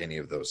look like any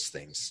of those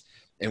things?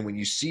 And when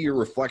you see your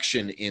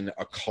reflection in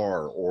a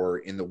car or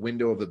in the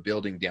window of a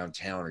building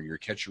downtown, or you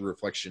catch your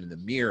reflection in the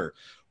mirror,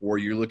 or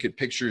you look at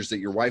pictures that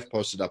your wife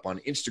posted up on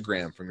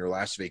Instagram from your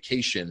last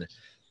vacation,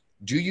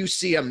 do you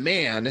see a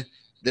man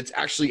that's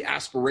actually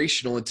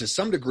aspirational and to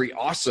some degree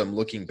awesome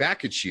looking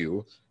back at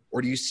you?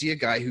 Or do you see a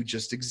guy who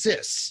just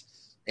exists?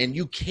 And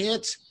you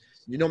can't,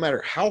 no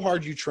matter how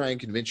hard you try and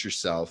convince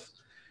yourself,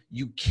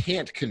 you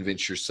can't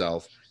convince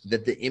yourself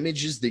that the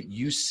images that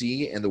you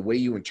see and the way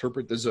you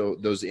interpret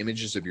those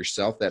images of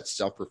yourself, that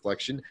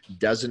self-reflection,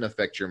 doesn't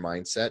affect your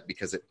mindset,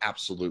 because it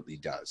absolutely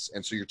does.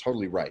 And so you're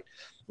totally right.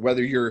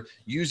 Whether you're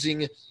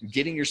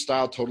getting your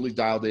style totally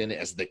dialed in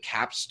as the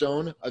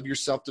capstone of your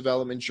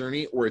self-development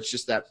journey, or it's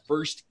just that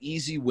first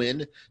easy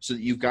win so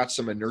that you've got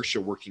some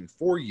inertia working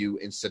for you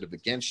instead of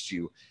against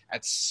you,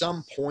 at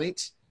some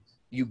point,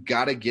 You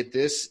got to get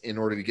this in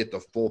order to get the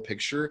full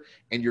picture.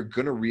 And you're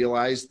going to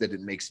realize that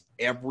it makes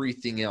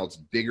everything else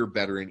bigger,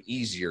 better, and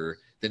easier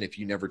than if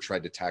you never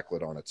tried to tackle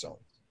it on its own.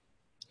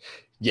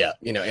 Yeah.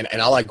 And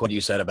I like what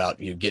you said about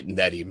you getting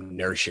that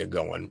inertia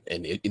going.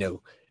 And,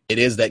 it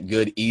is that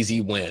good,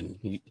 easy win.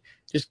 You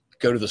just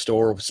go to the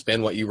store,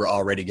 spend what you were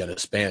already going to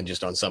spend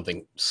just on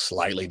something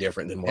slightly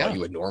different than what you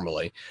would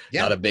normally,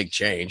 not a big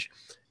change.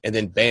 And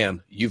then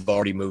bam, you've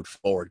already moved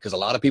forward. Because a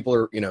lot of people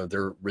are,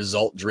 they're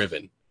result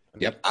driven.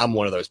 I'm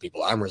one of those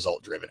people. I'm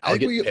result driven. I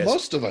think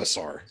most of us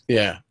are.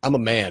 Yeah. I'm a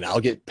man. I'll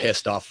get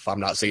pissed off if I'm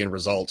not seeing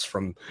results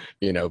from,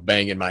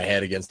 banging my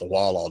head against the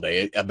wall all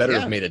day. I better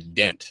have made a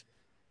dent.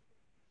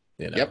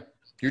 Yep.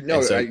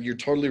 You're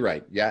totally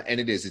right. Yeah. And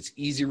it's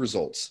easy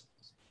results.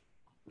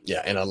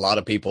 Yeah. And a lot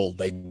of people,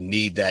 they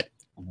need that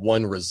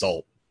one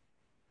result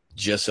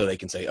just so they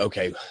can say,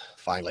 okay,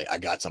 finally, I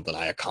got something.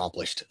 I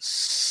accomplished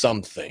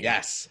something.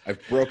 Yes. I've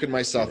broken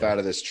myself out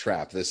of this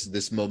trap,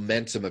 this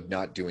momentum of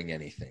not doing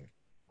anything.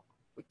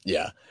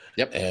 Yeah.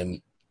 Yep.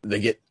 And they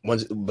get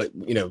ones, but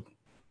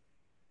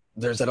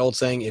there's that old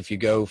saying, if you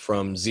go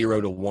from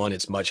 0 to 1,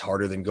 it's much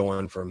harder than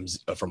going from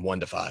 1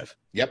 to 5.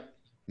 Yep.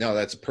 No,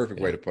 that's a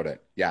perfect way to put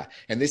it. Yeah.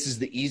 And this is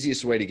the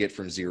easiest way to get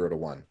from 0 to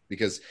 1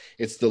 because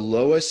it's the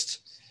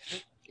lowest.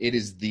 It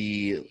is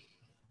the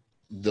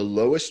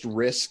lowest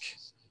risk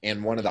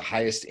and one of the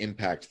highest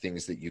impact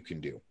things that you can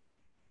do.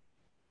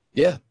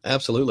 Yeah,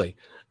 absolutely.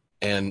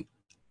 And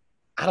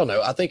I don't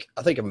know. I think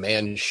a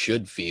man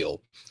should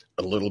feel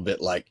a little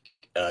bit like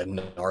a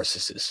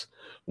narcissist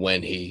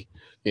when he,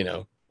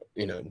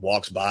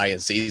 walks by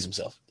and sees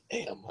himself.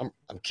 Damn,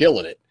 I'm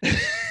killing it.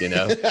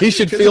 He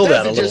should feel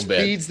that a little bit. It just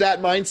feeds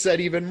that mindset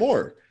even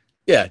more.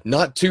 Yeah,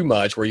 not too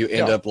much where you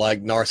end up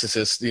like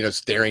narcissist,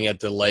 staring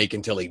at the lake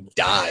until he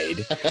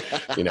died.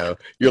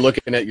 You're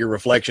looking at your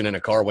reflection in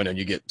a car window and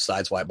you get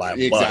sideswiped by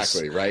a bus.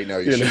 Exactly, right? No,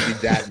 you shouldn't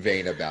be that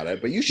vain about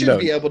it. But you should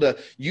be able to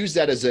use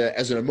that as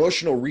an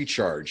emotional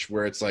recharge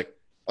where it's like,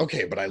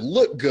 okay, but I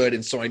look good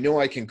and so I know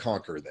I can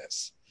conquer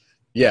this.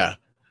 Yeah.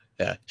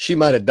 Yeah. She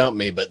might have dumped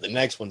me, but the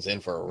next one's in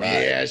for a ride.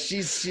 Yeah,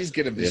 she's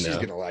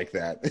gonna like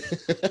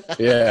that.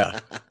 Yeah.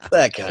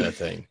 That kind of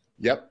thing.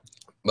 Yep.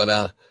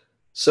 But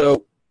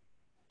so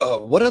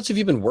what else have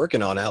you been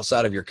working on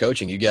outside of your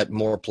coaching? You got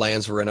more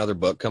plans for another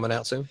book coming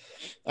out soon?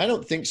 I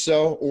don't think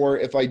so. Or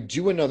if I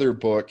do another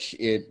book,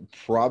 it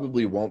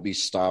probably won't be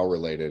style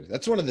related.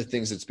 That's one of the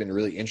things that's been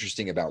really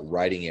interesting about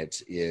writing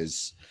it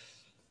is,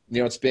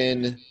 it's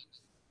been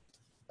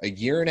a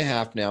year and a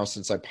half now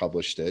since I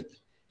published it.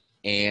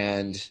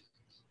 And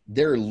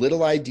there are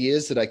little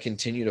ideas that I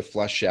continue to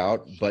flesh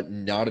out, but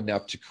not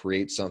enough to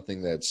create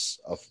something that's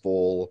a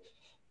full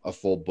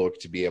book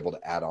to be able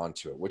to add on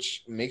to it,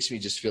 which makes me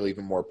just feel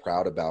even more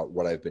proud about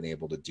what I've been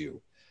able to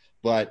do.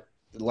 But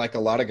like a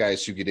lot of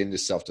guys who get into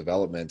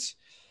self-development,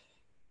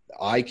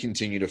 I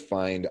continue to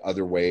find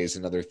other ways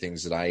and other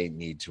things that I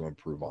need to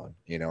improve on.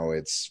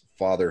 It's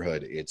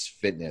fatherhood, it's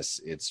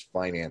fitness, it's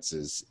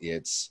finances,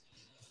 it's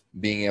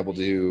being able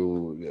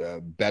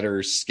to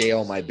better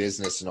scale my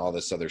business and all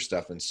this other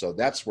stuff. And so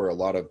that's where a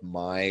lot of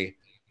my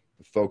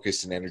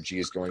focus and energy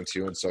is going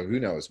to. And so who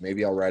knows,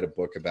 maybe I'll write a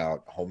book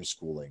about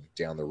homeschooling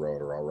down the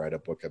road, or I'll write a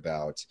book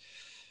about,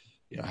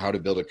 how to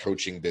build a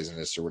coaching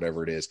business or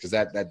whatever it is. Cause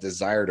that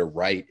desire to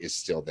write is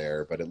still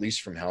there, but at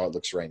least from how it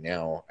looks right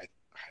now,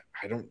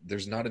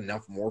 there's not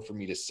enough more for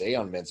me to say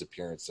on men's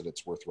appearance that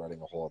it's worth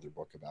writing a whole other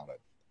book about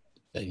it.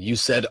 You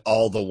said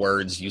all the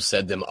words, you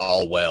said them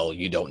all well.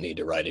 You don't need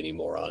to write any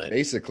more on it.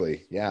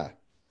 Basically. Yeah.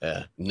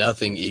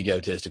 Nothing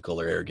egotistical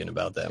or arrogant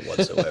about that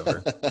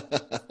whatsoever.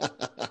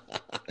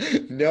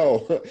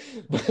 No,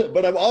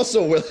 but I'm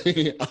also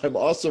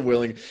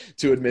willing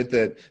to admit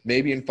that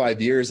maybe in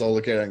 5 years I'll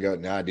look at it and go,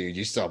 nah, dude,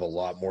 you still have a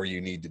lot more you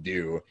need to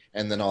do.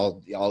 And then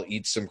I'll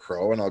eat some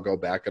crow and I'll go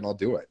back and I'll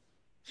do it.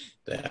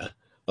 Yeah.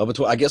 Well,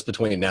 I guess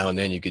between now and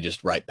then you could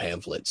just write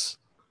pamphlets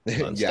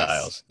on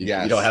styles. You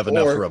don't have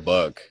enough for a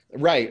book.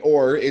 Right.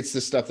 Or it's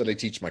the stuff that I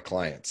teach my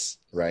clients,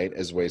 right,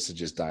 as ways to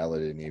just dial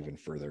it in even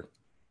further.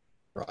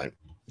 Right.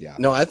 Yeah.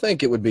 No, I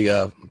think it would be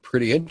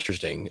pretty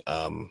interesting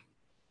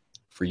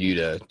for you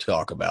to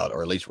talk about,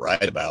 or at least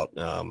write about,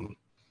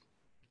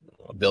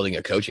 building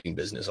a coaching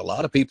business. A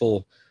lot of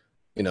people,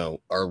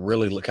 are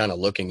really kind of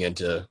looking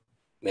into,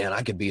 man,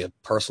 I could be a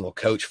personal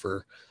coach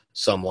for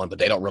someone, but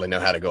they don't really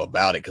know how to go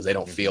about it because they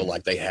don't feel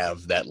like they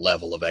have that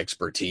level of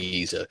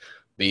expertise to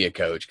be a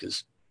coach.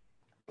 Because,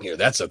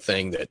 that's a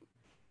thing that,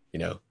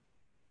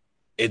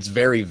 it's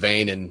very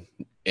vain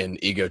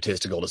and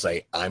egotistical to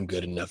say, I'm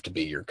good enough to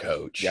be your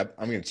coach. Yep.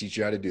 I'm going to teach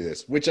you how to do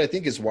this, which I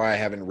think is why I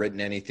haven't written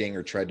anything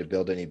or tried to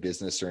build any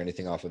business or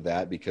anything off of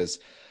that, because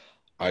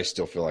I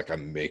still feel like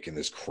I'm making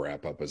this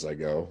crap up as I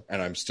go.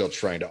 And I'm still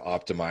trying to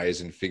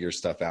optimize and figure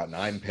stuff out. And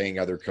I'm paying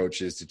other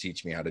coaches to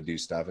teach me how to do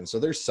stuff. And so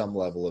there's some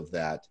level of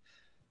that.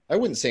 I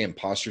wouldn't say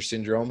imposter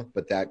syndrome,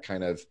 but that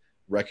kind of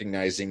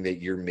recognizing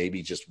that you're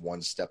maybe just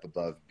one step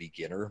above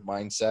beginner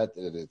mindset,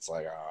 that it's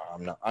like,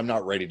 I'm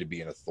not ready to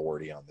be an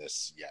authority on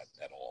this yet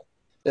at all.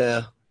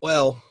 Yeah.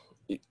 Well,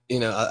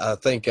 I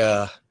think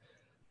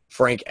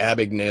Frank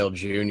Abagnale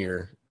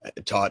Jr.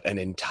 taught an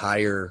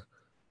entire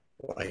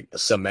like a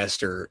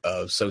semester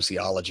of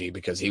sociology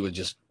because he was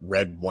just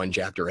read one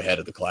chapter ahead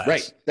of the Right.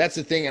 class. That's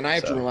the thing. And I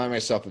have to So remind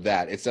myself of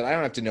that. It's that I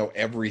don't have to know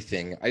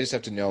everything. I just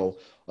have to know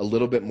a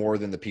little bit more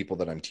than the people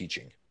that I'm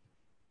teaching.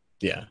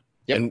 yeah,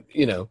 Yep. and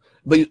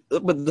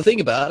but the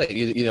thing about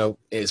it,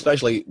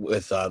 especially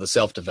with the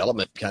self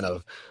development kind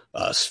of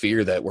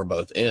sphere that we're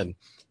both in,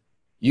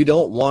 you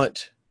don't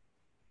want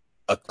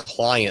a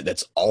client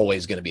that's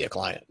always going to be a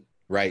client.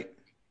 Right.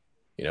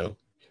 You know,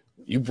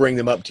 you bring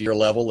them up to your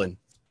level and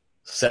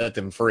set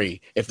them free.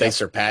 If they Yep.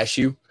 surpass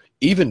you,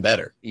 even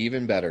better.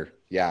 Even better.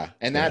 Yeah.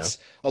 And You know, that's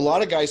a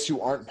lot of guys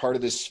who aren't part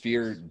of this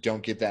sphere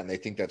don't get that. And they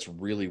think that's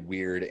really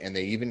weird. And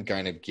they even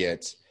kind of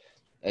get,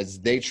 as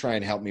they try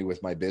and help me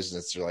with my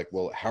business, they're like,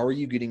 well, how are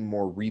you getting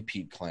more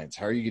repeat clients?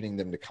 How are you getting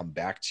them to come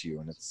back to you?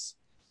 And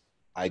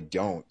I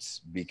don't,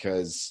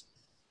 because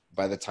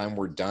by the time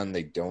we're done,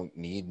 they don't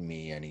need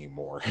me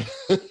anymore.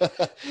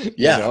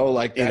 yeah,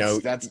 Like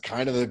that's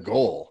kind of the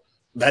goal.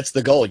 that's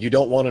the goal. You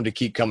don't want them to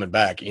keep coming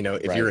back. If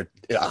Right. you're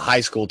a high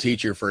school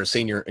teacher for a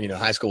senior,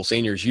 high school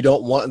seniors, you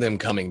don't want them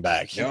coming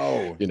back.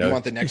 No, You you know,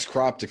 want the next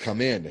crop to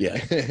come in yeah,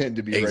 and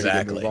to be ready to move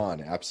exactly.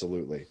 on.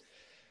 Absolutely.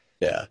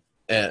 Yeah.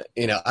 And,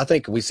 I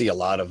think we see a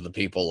lot of the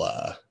people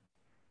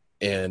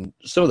in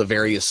some of the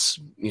various,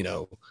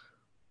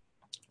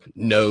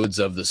 nodes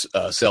of the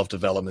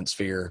self-development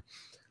sphere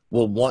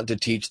will want to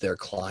teach their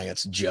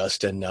clients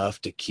just enough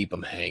to keep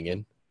them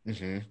hanging,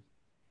 Mm-hmm.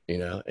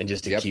 and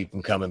just to Yep. keep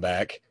them coming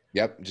back.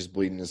 Yep. Just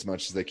bleeding as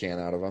much as they can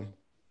out of them.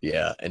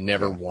 Yeah. And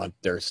never Yeah. want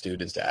their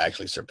students to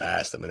actually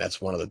surpass them. And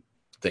that's one of the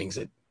things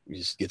that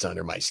just gets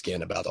under my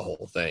skin about the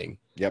whole thing.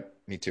 Yep.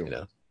 Me too.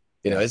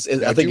 Yeah. I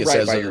think Do it right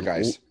says, by your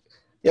guys.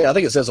 yeah, I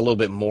think it says a little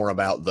bit more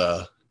about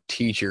the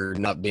teacher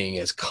not being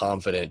as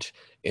confident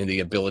in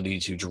the ability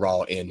to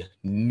draw in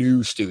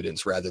new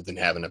students rather than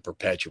having a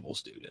perpetual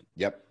student.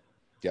 Yep.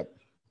 Yep.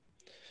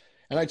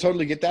 And I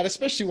totally get that,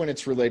 especially when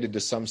it's related to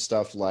some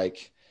stuff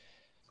like,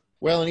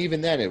 well, and even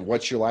then,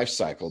 what's your life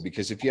cycle?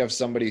 Because if you have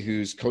somebody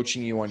who's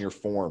coaching you on your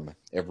form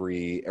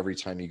every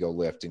time you go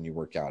lift and you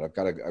work out, I've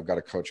got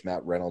a coach,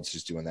 Matt Reynolds,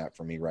 who's doing that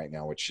for me right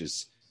now, which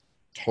is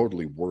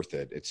totally worth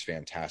it. It's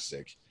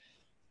fantastic.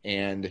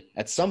 And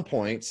at some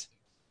point,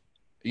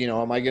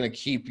 am I going to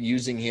keep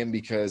using him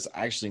because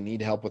I actually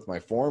need help with my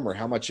form, or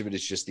how much of it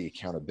is just the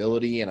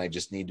accountability? And I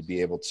just need to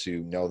be able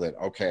to know that,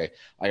 okay,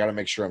 I got to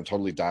make sure I'm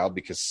totally dialed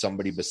because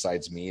somebody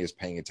besides me is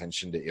paying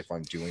attention to if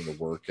I'm doing the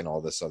work and all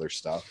this other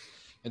stuff.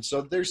 And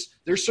so there's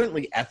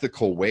certainly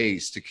ethical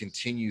ways to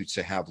continue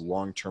to have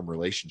long-term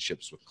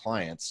relationships with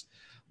clients,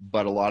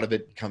 but a lot of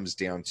it comes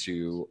down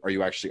to, are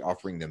you actually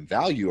offering them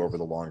value over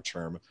the long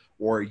term,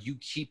 or are you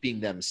keeping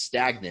them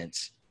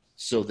stagnant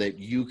so that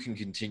you can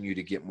continue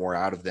to get more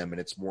out of them and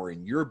it's more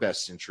in your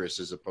best interest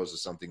as opposed to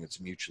something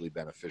that's mutually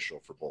beneficial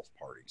for both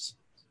parties?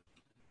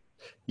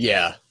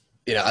 Yeah.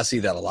 I see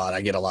that a lot.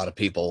 I get a lot of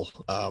people,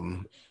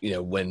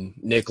 when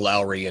Nick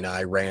Lowry and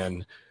I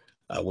ran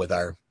with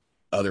our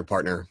other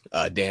partner,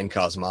 Dan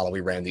Cosmala,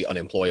 we ran the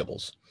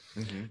Unemployables.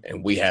 Mm-hmm.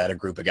 And we had a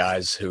group of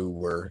guys who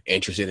were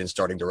interested in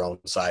starting their own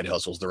side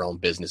hustles, their own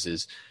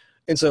businesses.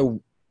 And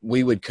so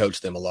we would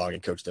coach them along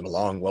and coach them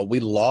along. Well, we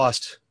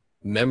lost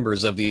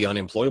members of the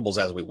Unemployables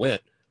as we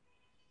went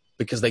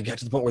because they got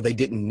to the point where they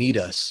didn't need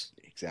us.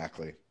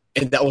 Exactly.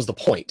 And that was the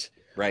point.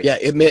 Right. Yeah,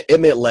 it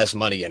meant less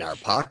money in our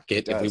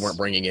pocket if we does. weren't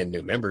bringing in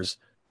new members.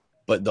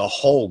 But the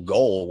whole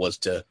goal was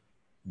to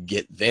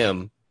get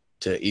them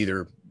to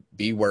either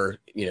be where,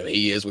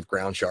 he is with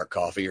Ground Shark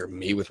Coffee or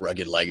me with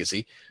Rugged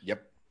Legacy.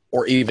 Yep.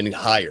 Or even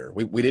higher.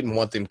 We didn't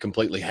want them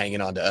completely hanging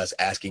on to us,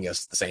 asking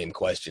us the same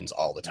questions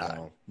all the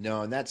time.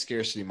 No, and that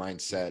scarcity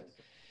mindset,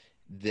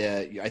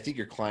 I think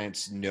your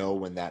clients know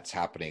when that's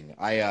happening.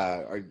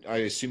 I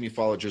assume you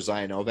follow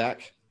Josiah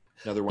Novak,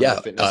 another one of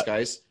the fitness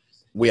guys.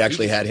 We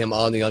actually had him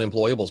on the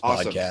Unemployables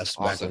podcast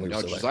back when we were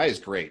still there. Josiah is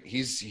great.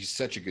 He's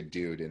such a good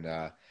dude,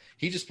 and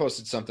he just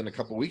posted something a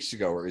couple weeks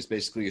ago where it was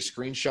basically a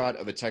screenshot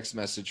of a text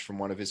message from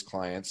one of his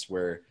clients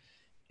where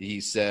he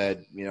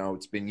said,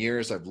 it's been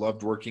years. I've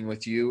loved working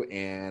with you,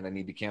 and I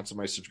need to cancel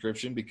my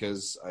subscription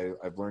because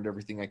I've learned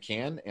everything I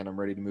can, and I'm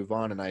ready to move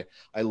on. And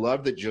I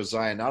love that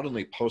Josiah not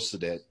only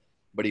posted it,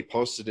 but he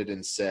posted it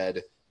and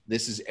said,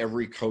 this is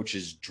every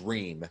coach's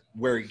dream,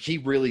 where he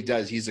really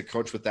does. He's a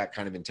coach with that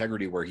kind of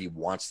integrity where he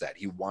wants that.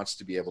 He wants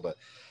to be able to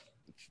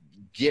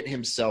get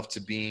himself to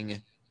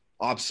being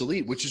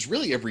obsolete, which is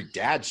really every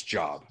dad's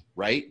job,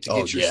 right? To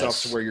get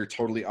yourself to where you're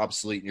totally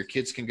obsolete and your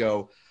kids can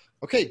go,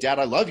 okay, Dad,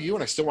 I love you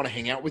and I still want to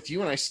hang out with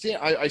you and I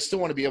still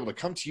want to be able to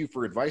come to you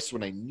for advice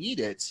when I need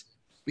it,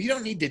 but you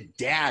don't need to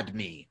dad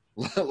me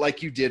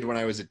like you did when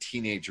I was a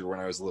teenager, when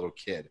I was a little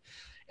kid.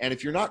 And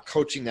if you're not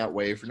coaching that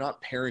way, if you're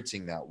not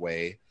parenting that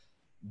way,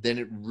 then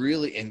it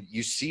really, and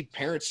you see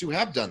parents who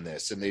have done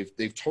this and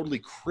they've totally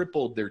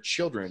crippled their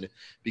children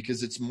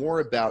because it's more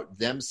about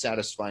them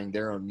satisfying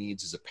their own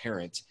needs as a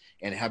parent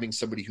and having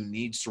somebody who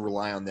needs to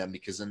rely on them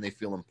because then they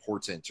feel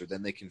important, or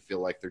then they can feel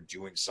like they're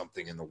doing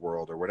something in the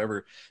world, or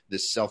whatever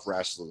this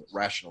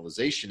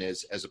self-rationalization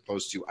is, as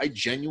opposed to, I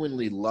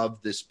genuinely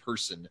love this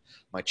person,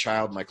 my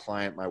child, my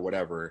client, my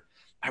whatever.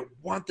 I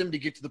want them to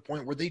get to the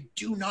point where they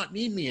do not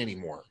need me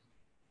anymore.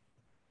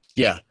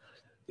 Yeah.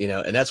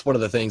 And that's one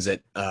of the things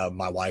that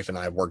my wife and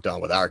I worked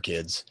on with our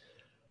kids.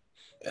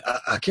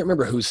 I can't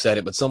remember who said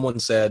it, but someone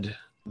said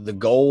the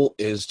goal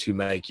is to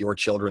make your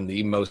children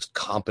the most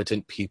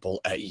competent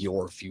people at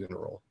your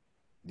funeral.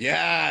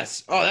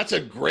 Yes. Oh, that's a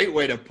great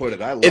way to put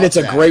it. I love And it's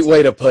a that. great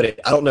way to put it.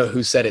 I don't know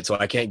who said it, so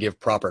I can't give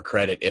proper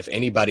credit. If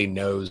anybody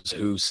knows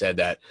who said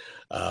that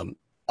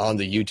on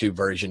the YouTube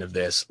version of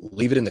this,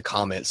 leave it in the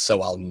comments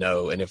so I'll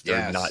know. And if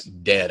they're not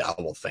dead, I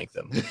will thank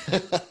them.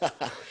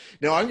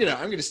 No, I'm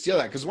gonna steal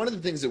that, because one of the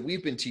things that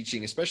we've been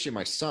teaching, especially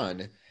my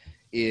son,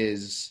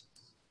 is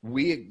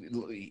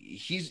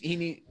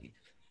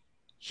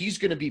he's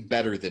going to be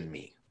better than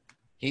me.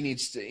 He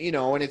needs to,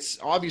 and it's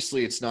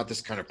obviously, it's not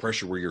this kind of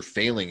pressure where you're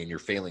failing and you're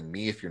failing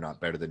me if you're not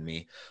better than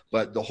me.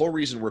 But the whole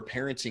reason we're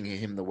parenting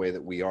him the way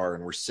that we are,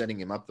 and we're setting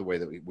him up the way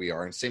that we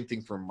are, and same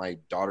thing for my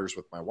daughters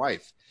with my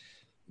wife.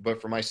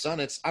 But for my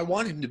son, I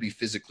want him to be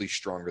physically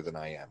stronger than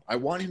I am. I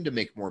want him to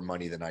make more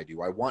money than I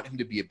do. I want him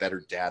to be a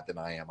better dad than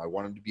I am. I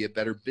want him to be a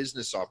better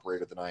business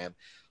operator than I am.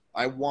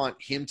 I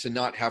want him to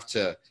not have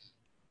to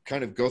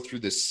kind of go through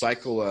this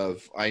cycle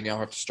of, I now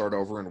have to start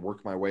over and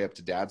work my way up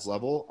to dad's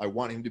level. I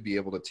want him to be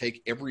able to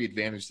take every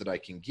advantage that I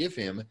can give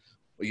him.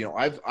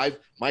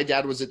 My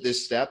dad was at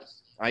this step.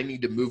 I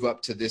need to move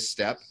up to this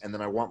step. And then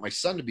I want my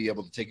son to be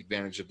able to take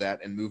advantage of that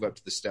and move up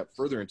to the step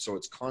further. And so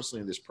it's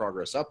constantly this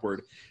progress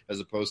upward, as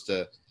opposed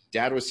to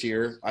dad was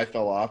here, I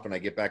fell off, and I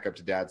get back up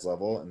to dad's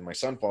level, and my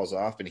son falls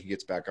off and he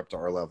gets back up to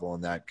our level,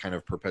 and that kind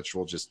of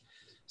perpetual just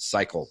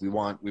cycle. We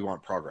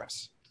want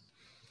progress.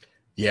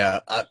 Yeah.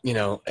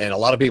 And a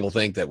lot of people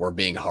think that we're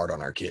being hard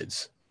on our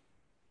kids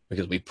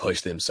because we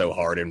push them so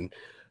hard. And,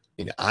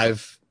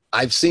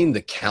 I've seen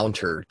the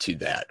counter to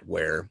that,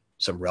 where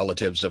some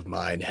relatives of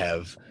mine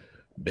have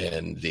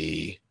been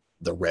the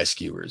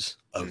rescuers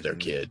of their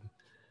kid,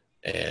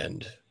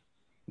 and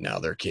now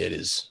their kid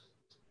is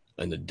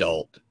an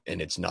adult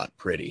and it's not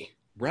pretty.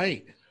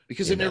 Right.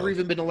 Because they've never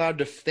even been allowed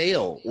to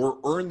fail or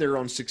earn their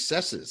own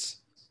successes.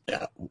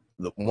 Yeah.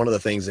 One of the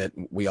things that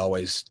we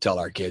always tell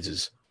our kids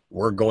is,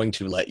 we're going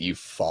to let you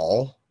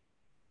fall,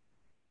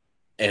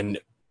 and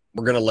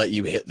we're going to let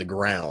you hit the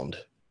ground,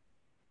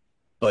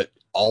 but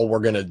all we're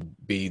going to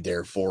be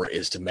there for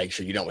is to make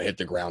sure you don't hit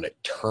the ground at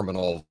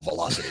terminal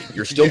velocity.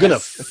 You're still going to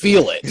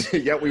feel it.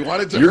 Yeah, we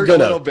want it to hurt a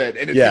little bit.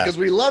 And it's because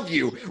we love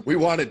you, we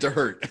want it to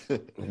hurt.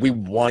 We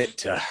want it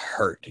to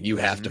hurt. You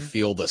have to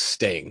feel the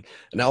sting.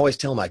 And I always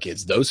tell my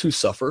kids, those who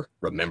suffer,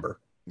 remember.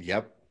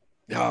 Yep.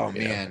 Oh,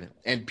 man.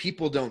 And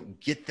people don't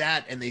get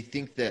that, and they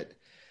think that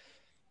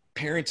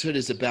parenthood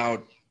is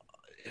about,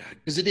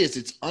 because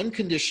it's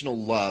unconditional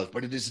love,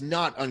 but it is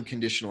not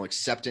unconditional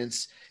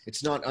acceptance.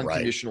 It's not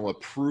unconditional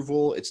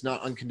approval. It's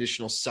not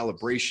unconditional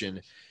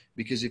celebration,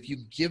 because if you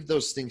give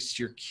those things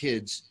to your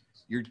kids,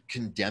 you're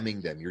condemning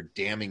them, you're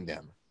damning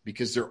them,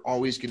 because they're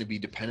always going to be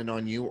dependent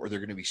on you, or they're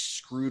going to be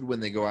screwed when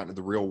they go out into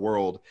the real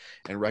world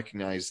and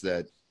recognize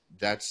that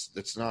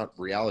that's not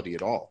reality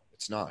at all.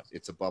 It's not.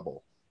 It's a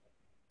bubble.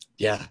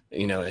 Yeah.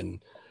 And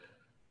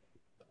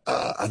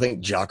I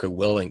think Jocko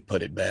Willink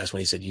put it best when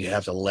he said, you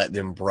have to let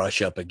them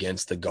brush up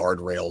against the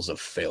guardrails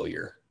of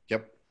failure.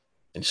 Yep.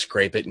 And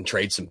scrape it and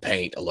trade some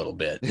paint a little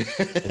bit.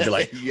 And you're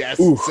like, yes,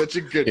 such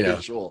a good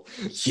visual.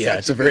 Yeah,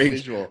 it's a very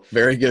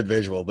good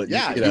visual. But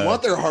yeah, you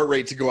want their heart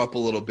rate to go up a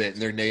little bit,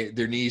 and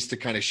their knees to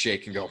kind of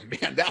shake and go,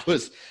 man, that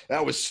was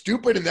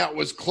stupid, and that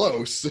was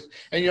close.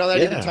 And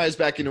that even ties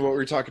back into what we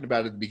were talking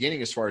about at the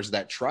beginning, as far as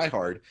that try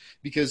hard,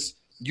 because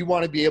you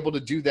want to be able to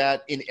do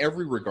that in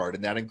every regard,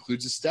 and that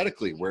includes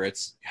aesthetically, where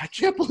it's, I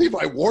can't believe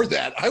I wore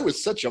that. I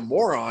was such a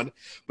moron.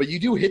 But you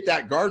do hit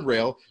that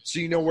guardrail, so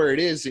you know where it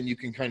is, and you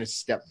can kind of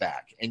step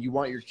back. And you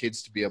want your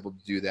kids to be able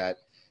to do that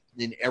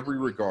in every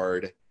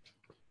regard.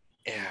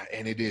 Yeah,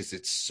 and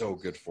it's so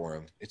good for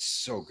them. It's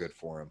so good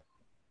for them.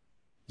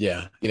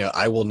 Yeah.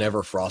 I will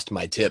never frost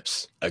my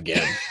tips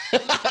again.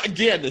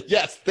 Again.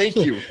 Yes. Thank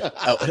you.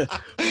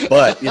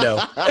 But,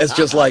 it's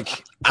just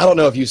like, I don't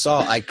know if you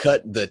saw, I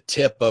cut the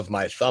tip of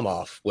my thumb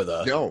off with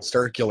a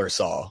circular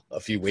saw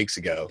a few weeks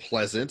ago.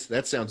 Pleasant.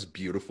 That sounds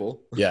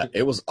beautiful. Yeah.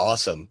 It was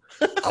awesome.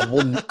 I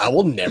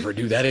will never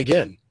do that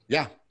again.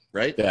 Yeah.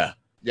 Right. Yeah.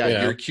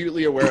 Yeah. You're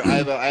acutely aware.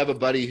 I have a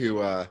buddy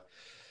who,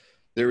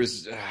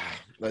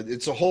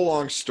 it's a whole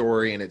long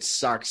story, and it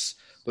sucks.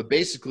 But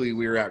basically,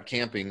 we were out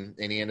camping,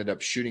 and he ended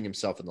up shooting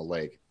himself in the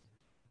leg.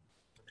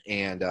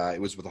 And it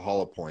was with a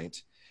hollow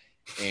point,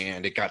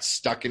 and it got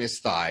stuck in his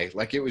thigh.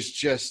 Like, it was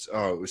just,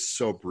 it was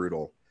so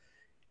brutal.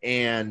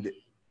 And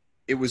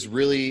it was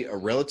really a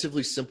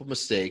relatively simple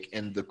mistake.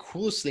 And the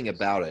coolest thing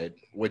about it,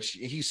 which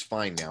he's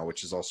fine now,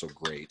 which is also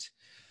great,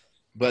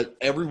 but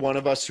every one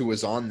of us who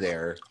was on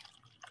there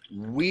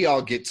we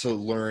all get to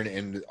learn,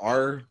 and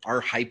our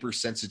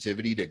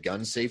hypersensitivity to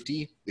gun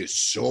safety is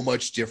so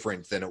much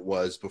different than it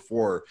was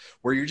before,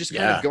 where you're just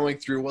kind of going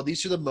through, well,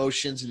 these are the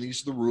motions and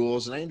these are the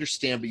rules, and I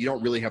understand, but you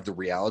don't really have the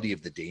reality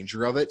of the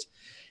danger of it.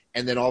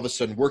 And then all of a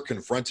sudden we're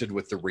confronted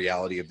with the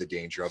reality of the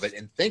danger of it.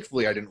 And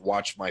thankfully I didn't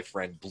watch my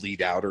friend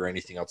bleed out or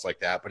anything else like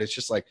that. But it's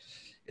just like,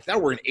 if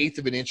that were an eighth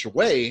of an inch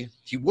away,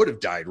 he would have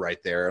died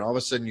right there. And all of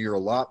a sudden you're a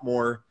lot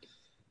more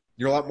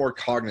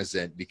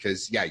cognizant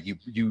because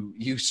you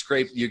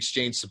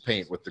exchange some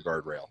paint with the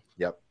guardrail.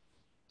 Yep.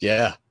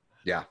 Yeah.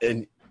 Yeah.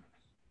 And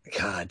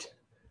God,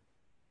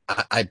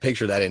 I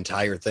picture that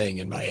entire thing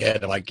in my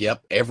head. I'm like,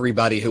 yep,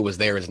 everybody who was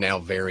there is now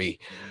very,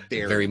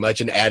 very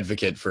much an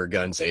advocate for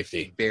gun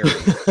safety. Very.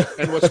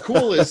 And what's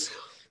cool is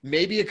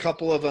maybe a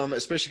couple of them,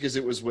 especially because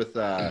it was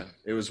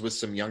with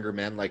some younger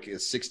men, like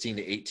 16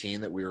 to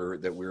 18 that we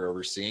were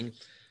overseeing.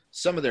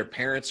 Some of their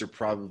parents are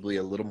probably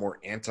a little more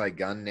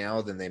anti-gun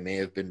now than they may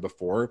have been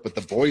before, but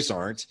the boys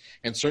aren't.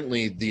 And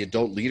certainly the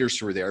adult leaders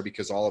who are there,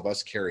 because all of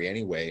us carry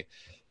anyway,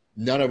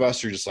 none of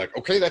us are just like,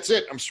 okay, that's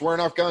it. I'm swearing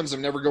off guns.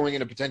 I'm never going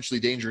in a potentially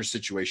dangerous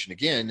situation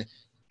again.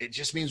 It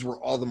just means we're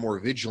all the more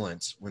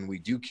vigilant when we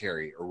do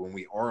carry, or when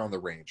we are on the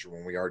range, or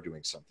when we are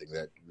doing something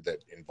that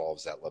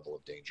involves that level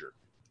of danger.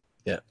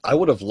 Yeah. I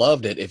would have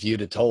loved it if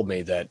you'd have told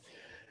me that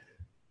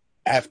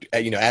after,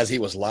 as he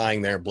was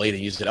lying there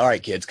bleeding, you said, all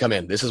right, kids, come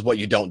in. This is what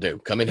you don't do.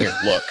 Come in here.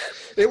 Look.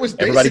 It was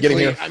everybody getting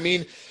here. I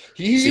mean,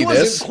 he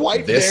wasn't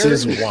quite this there.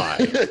 This is why.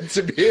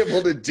 To be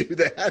able to do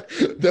that.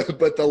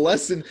 But the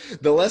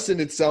lesson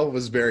itself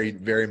was very,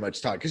 very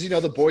much taught. Because,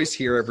 the boys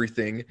hear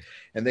everything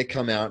and they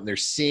come out and they're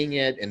seeing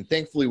it. And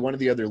thankfully, one of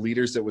the other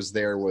leaders that was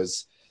there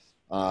was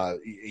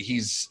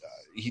he's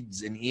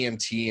an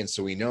EMT. And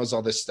so he knows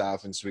all this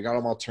stuff. And so we got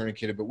him all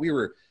tourniqueted. But we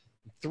were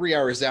 3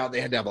 hours out.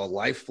 They had to have a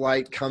life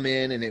flight come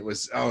in. And it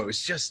was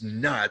just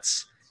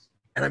nuts.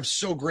 And I'm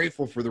so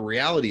grateful for the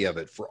reality of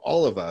it for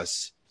all of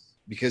us,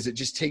 because it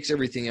just takes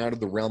everything out of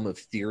the realm of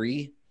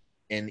theory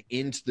and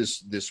into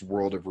this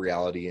world of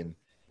reality. And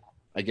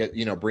I get,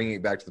 bringing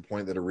it back to the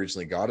point that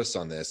originally got us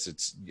on this,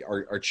 it's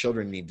our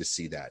children need to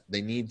see that.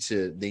 They need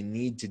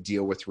to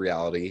deal with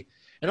reality.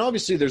 And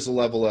obviously there's a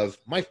level of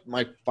my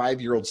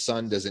 5-year-old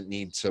son doesn't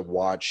need to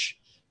watch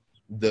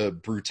the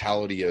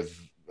brutality of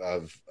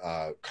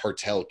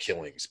cartel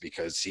killings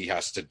because he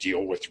has to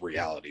deal with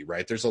reality,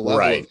 right? There's a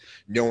level of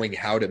knowing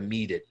how to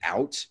mete it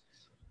out.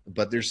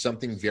 But there's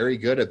something very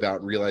good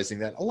about realizing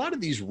that a lot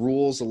of these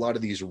rules, a lot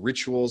of these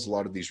rituals, a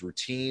lot of these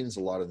routines, a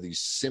lot of these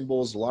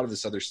symbols, a lot of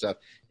this other stuff,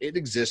 it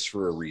exists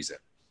for a reason.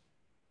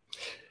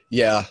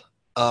 Yeah.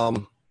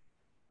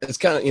 It's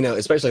kind of,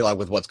 especially like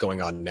with what's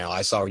going on now.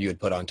 I saw you had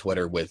put on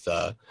Twitter with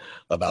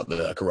about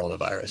the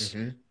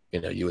coronavirus.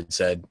 Mm-hmm. You had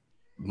said,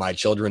 my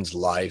children's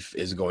life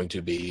is going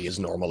to be as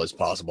normal as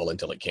possible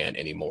until it can't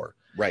anymore.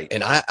 Right.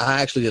 And I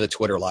actually did a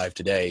Twitter live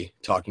today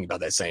talking about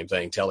that same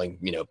thing, telling,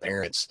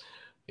 parents,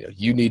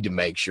 you need to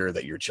make sure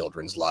that your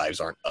children's lives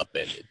aren't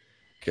upended,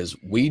 because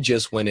we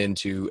just went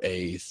into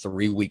a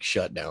 3-week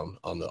shutdown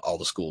on all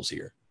the schools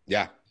here.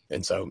 Yeah.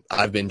 And so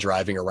I've been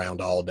driving around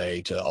all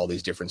day to all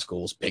these different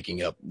schools,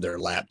 picking up their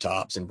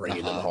laptops and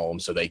bringing them home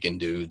so they can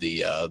do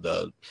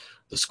the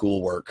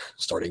schoolwork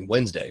starting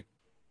Wednesday.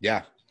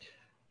 Yeah.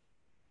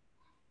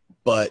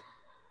 But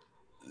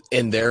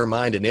in their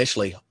mind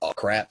initially, oh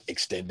crap,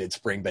 extended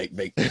spring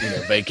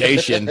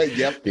vacation.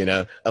 Yep.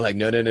 I'm like,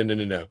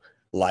 no.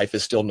 Life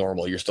is still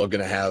normal. You're still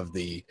going to have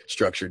the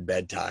structured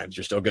bedtimes.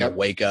 You're still going to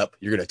wake up.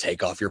 You're going to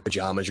take off your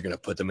pajamas. You're going to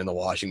put them in the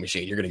washing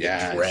machine. You're going to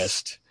get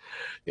dressed.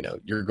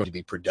 You're going to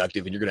be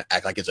productive, and you're going to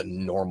act like it's a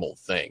normal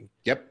thing.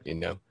 Yep.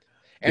 And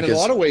in a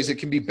lot of ways it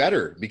can be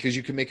better because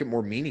you can make it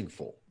more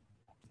meaningful.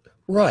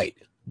 Right.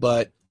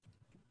 But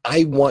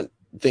I want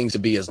things to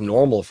be as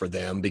normal for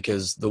them,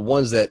 because the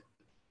ones that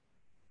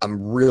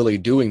I'm really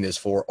doing this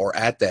for are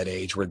at that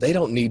age where they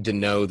don't need to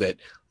know that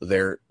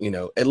they're,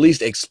 at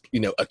least,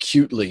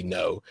 acutely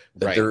know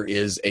that there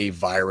is a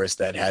virus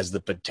that has the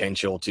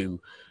potential to,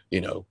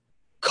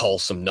 cull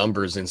some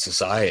numbers in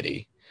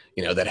society,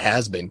 that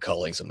has been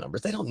culling some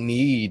numbers. They don't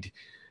need,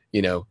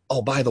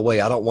 oh, by the way,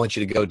 I don't want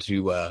you to go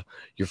to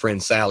your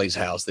friend Sally's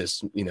house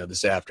this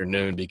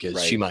afternoon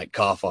because she might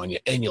cough on you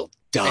and you'll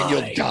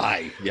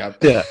die.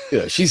 Yep.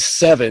 Yeah. She's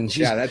 7.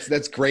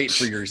 That's great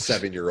for your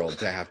 7-year-old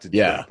to have to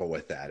grapple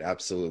with that.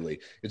 Absolutely.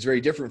 It's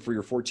very different for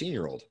your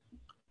 14-year-old.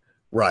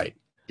 Right.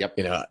 Yep.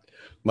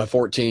 My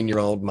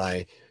 14-year-old,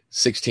 my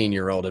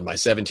 16-year-old, and my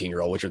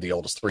 17-year-old, which are the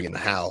oldest 3 in the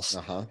house,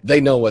 they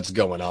know what's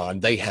going on.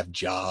 They have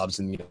jobs,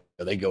 and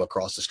they go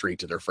across the street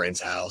to their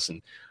friend's house,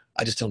 and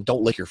I just tell them,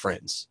 don't lick your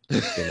friends,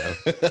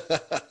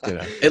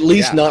 at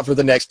least not for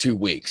the next 2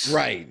 weeks.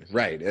 Right.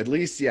 At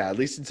least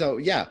until,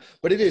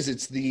 but I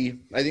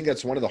think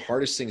that's one of the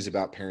hardest things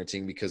about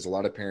parenting, because a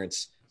lot of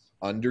parents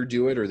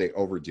underdo it or they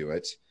overdo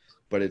it,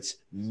 but it's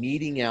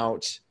meting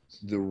out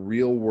the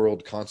real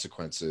world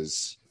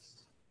consequences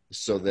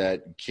so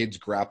that kids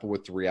grapple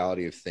with the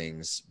reality of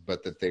things,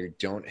 but that they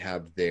don't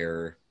have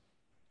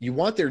you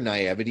want their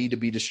naivety to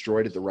be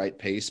destroyed at the right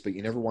pace, but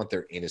you never want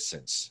their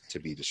innocence to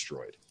be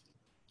destroyed.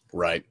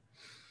 Right.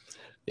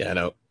 Yeah, I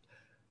know.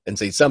 And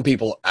see, some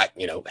people,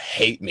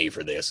 hate me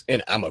for this,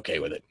 and I'm okay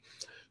with it.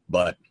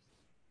 But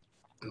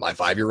my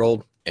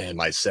 5-year-old and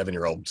my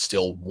 7-year-old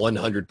still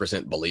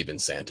 100% believe in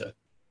Santa,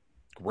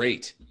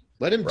 Great.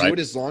 Let them do right? it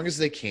as long as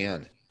they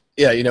can.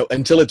 Yeah,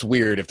 until it's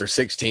weird. If they're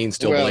 16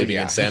 still Well, believing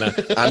in yeah.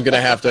 Santa, I'm going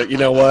to have to, you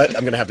know what?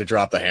 I'm going to have to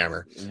drop the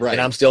hammer. And Right.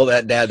 I'm still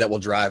that dad that will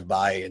drive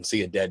by and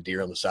see a dead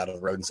deer on the side of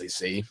the road and say,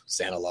 see,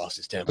 Santa lost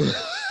his temper.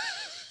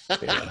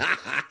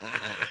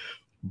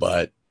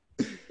 But,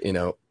 you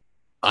know,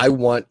 I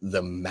want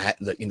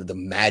the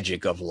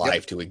magic of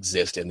life to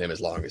exist in them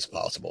as long as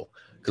possible.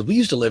 Because we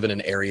used to live in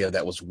an area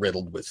that was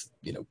riddled with,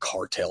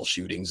 cartel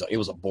shootings. It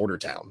was a border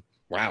town.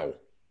 Wow.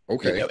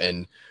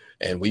 Okay.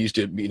 And we used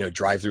to,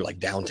 drive through like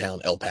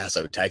downtown El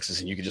Paso, Texas,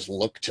 and you could just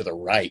look to the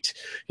right.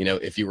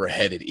 If you were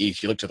headed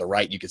east, you look to the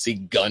right, you could see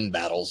gun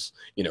battles,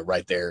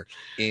 right there.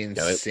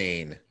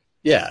 Insane.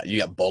 Yeah, you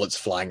got bullets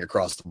flying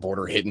across the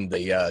border, hitting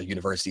the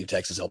University of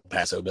Texas El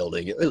Paso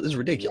building. It was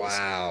ridiculous.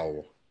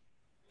 Wow.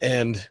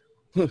 And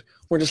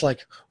we're just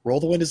like, roll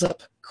the windows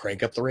up,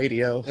 crank up the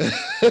radio.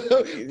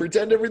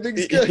 Pretend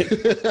everything's good.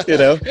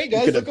 Hey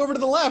guys, look over to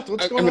the left.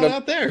 What's going on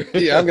out there?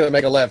 Yeah, I'm gonna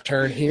make a left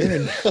turn here.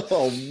 And,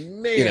 oh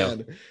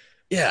man.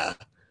 Yeah,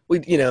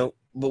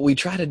 but we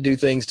try to do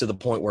things to the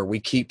point where we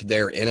keep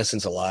their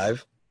innocence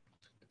alive,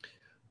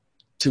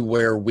 to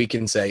where we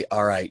can say,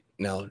 all right,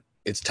 now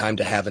it's time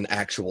to have an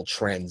actual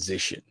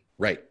transition,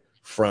 right,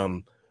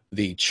 from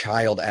the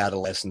child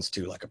adolescence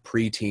to like a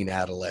preteen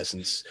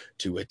adolescence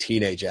to a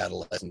teenage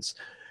adolescence,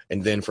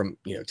 and then from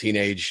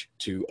teenage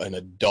to an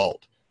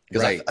adult.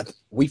 Because right.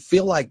 We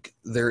feel like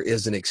there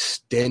is an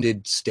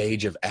extended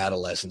stage of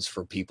adolescence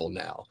for people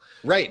now,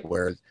 right,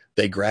 where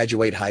they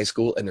graduate high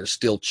school and they're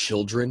still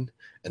children,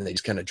 and they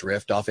just kind of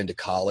drift off into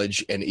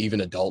college and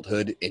even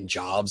adulthood in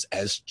jobs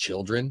as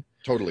children.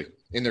 Totally.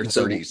 In their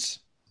 30s.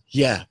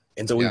 Yeah.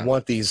 And so we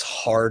want these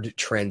hard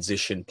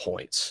transition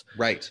points.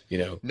 Right.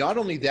 Not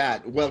only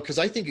that, well, because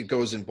I think it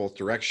goes in both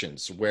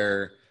directions,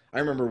 where I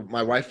remember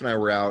my wife and I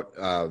were out,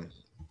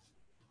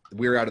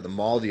 we were out at the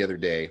mall the other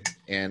day,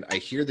 and I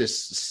hear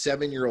this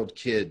 7-year-old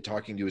kid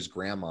talking to his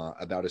grandma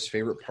about his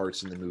favorite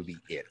parts in the movie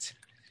It.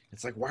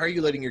 It's like, why are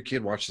you letting your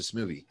kid watch this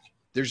movie?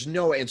 There's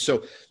no, and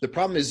so the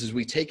problem is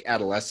we take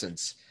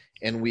adolescence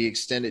and we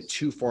extend it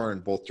too far in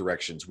both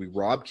directions. We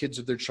rob kids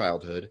of their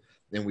childhood,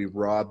 and we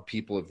rob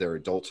people of their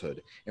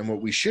adulthood. And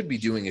what we should be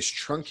doing is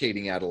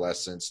truncating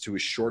adolescence to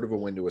as short of a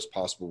window as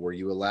possible, where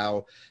you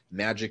allow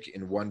magic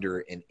and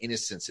wonder and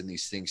innocence in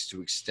these things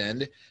to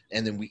extend.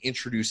 And then we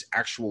introduce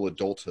actual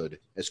adulthood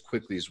as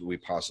quickly as we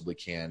possibly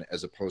can,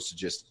 as opposed to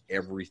just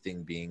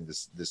everything being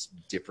this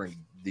different,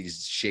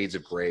 these shades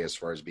of gray as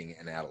far as being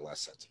an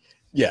adolescent.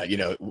 Yeah.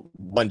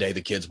 One day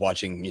the kid's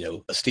watching,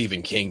 a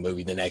Stephen King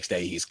movie. The next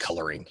day he's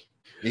coloring.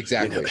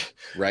 Exactly.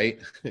 Right.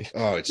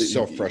 Oh, it's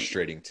so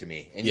frustrating to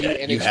me. And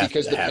it's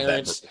because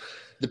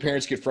the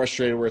parents get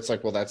frustrated, where it's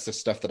like, well, that's the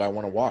stuff that I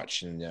want to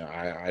watch. And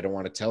I don't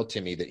want to tell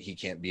Timmy that he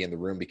can't be in the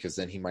room, because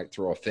then he might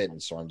throw a fit.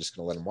 And so I'm just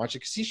going to let him watch it,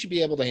 because he should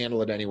be able to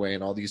handle it anyway.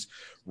 And all these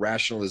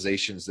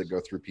rationalizations that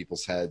go through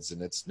people's heads.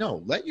 And it's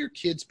no, let your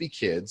kids be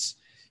kids,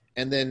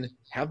 and then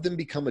have them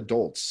become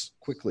adults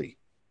quickly.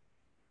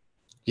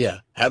 Yeah,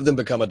 have them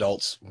become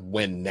adults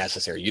when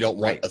necessary. You don't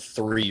want a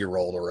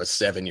 3-year-old or a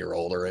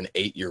 7-year-old or an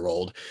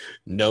 8-year-old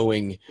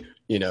knowing,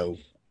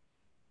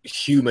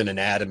 human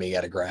anatomy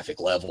at a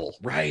graphic level.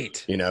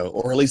 Right.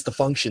 Or at least the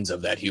functions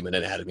of that human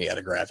anatomy at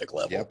a graphic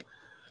level.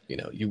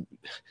 Yep.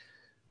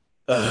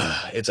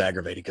 It's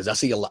aggravating, because I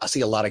see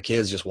a lot of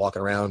kids just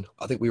walking around.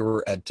 I think we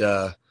were at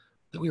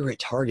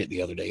Target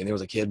the other day, and there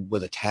was a kid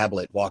with a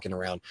tablet walking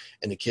around,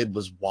 and the kid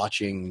was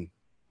watching,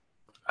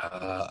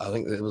 I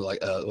think it was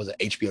it was an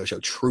HBO show,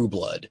 True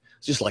Blood.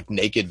 It's just like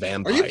naked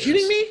vampires. Are you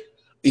kidding me?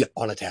 Yeah,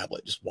 on a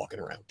tablet, just walking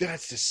around.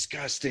 That's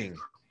disgusting.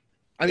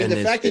 I mean,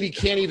 the fact that he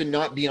can't even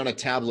not be on a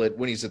tablet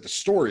when he's at the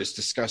store is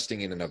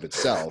disgusting in and of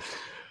itself.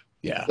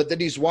 Yeah. But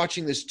that he's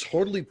watching this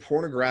totally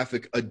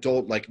pornographic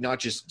adult, like not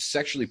just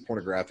sexually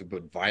pornographic,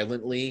 but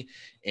violently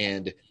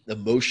and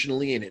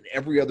emotionally and in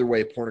every other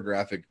way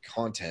pornographic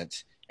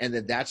content. And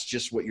that's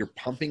just what you're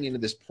pumping into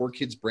this poor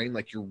kid's brain,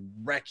 like you're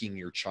wrecking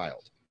your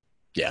child.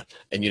 Yeah.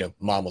 And,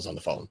 mom was on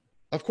the phone.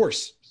 Of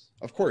course.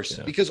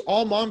 Yeah. Because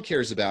all mom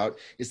cares about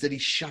is that he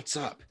shuts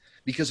up.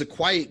 Because a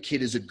quiet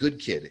kid is a good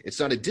kid. It's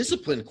not a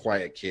disciplined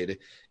quiet kid.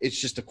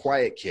 It's just a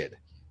quiet kid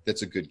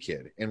that's a good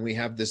kid. And we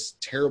have this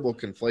terrible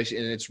conflation.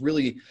 And it's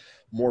really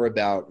more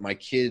about my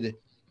kid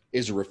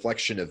is a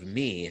reflection of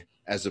me,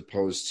 as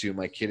opposed to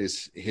my kid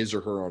is his or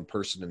her own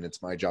person. And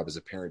it's my job as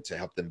a parent to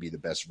help them be the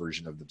best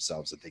version of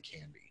themselves that they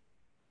can be.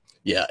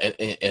 Yeah,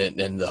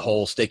 and the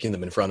whole sticking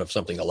them in front of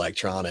something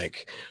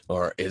electronic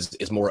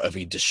is more of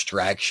a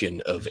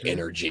distraction of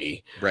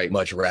energy, right?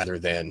 Much rather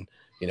than,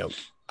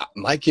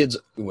 my kids,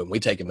 when we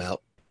take them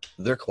out,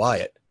 they're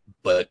quiet,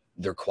 but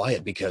they're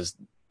quiet because,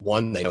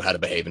 one, they know how to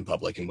behave in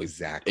public, and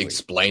we've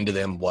explained to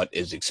them what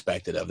is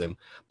expected of them.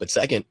 But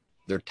second,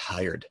 they're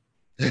tired.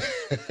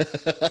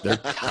 They're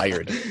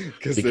tired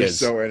because they're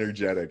so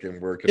energetic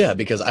and working. Yeah,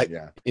 because I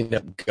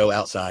go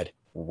outside,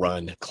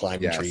 run,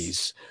 climb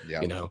trees,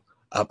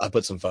 I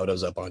put some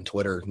photos up on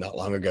Twitter not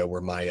long ago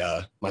where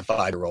my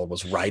 5-year-old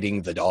was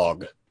riding the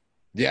dog.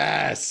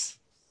 Yes.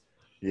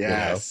 You know,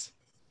 Yes.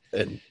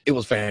 and it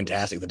was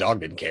fantastic. The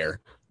dog didn't care,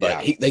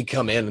 but Yeah. they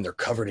come in and they're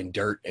covered in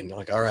dirt, and you're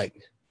like, all right,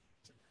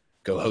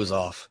 go hose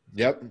off.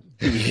 Yep.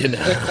 you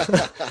know,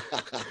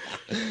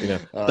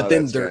 Oh, but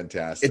then that's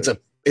fantastic.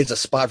 it's a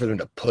spot for them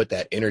to put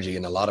that energy.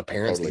 And a lot of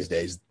parents Totally. these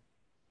days,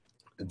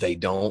 they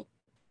don't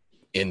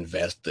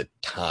invest the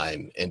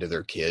time into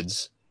their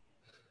kids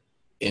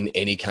in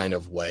any kind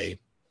of way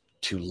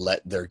to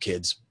let their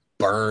kids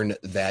burn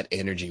that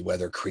energy,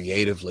 whether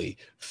creatively,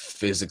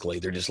 physically.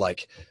 They're just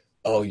like,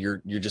 oh,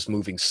 you're just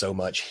moving so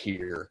much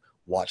here.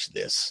 Watch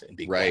this and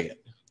be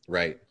quiet.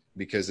 Right.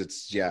 Because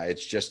it's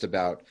just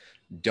about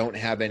don't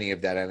have any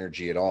of that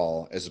energy at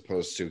all, as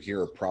opposed to here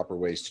are proper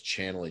ways to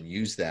channel and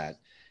use that,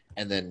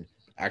 and then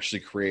actually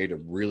create a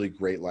really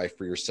great life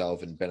for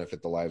yourself and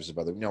benefit the lives of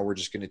others. No, we're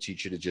just going to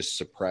teach you to just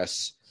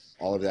suppress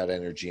all of that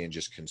energy and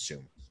just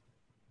consume.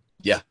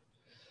 Yeah.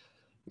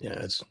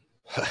 It's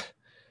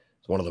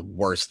one of the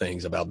worst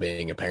things about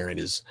being a parent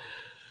is,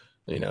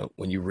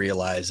 when you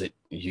realize that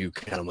you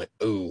kind of went,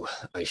 ooh,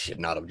 I should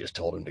not have just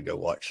told him to go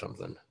watch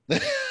something.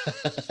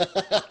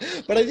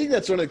 But I think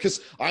that's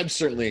because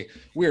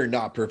we are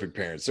not perfect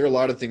parents. There are a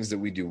lot of things that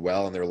we do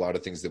well, and there are a lot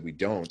of things that we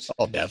don't.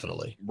 Oh,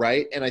 definitely.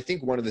 Right. And I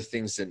think one of the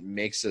things that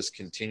makes us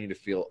continue to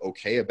feel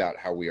okay about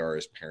how we are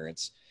as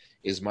parents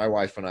is my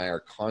wife and I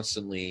are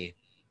constantly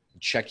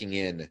checking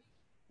in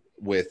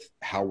with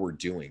how we're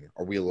doing.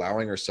 Are we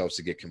allowing ourselves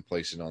to get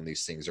complacent on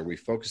these things? Are we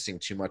focusing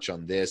too much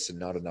on this and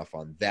not enough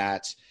on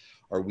that?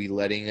 Are we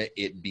letting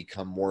it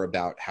become more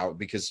about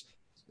because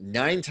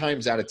 9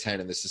 times out of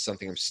 10, and this is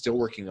something I'm still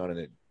working on, and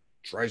it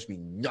drives me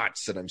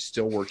nuts that I'm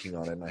still working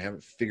on it and I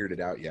haven't figured it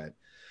out yet.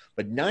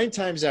 But 9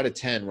 times out of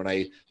 10, when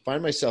I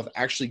find myself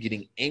actually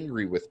getting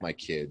angry with my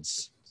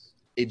kids,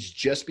 it's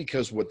just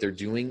because what they're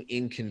doing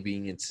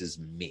inconveniences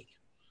me.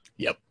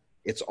 Yep.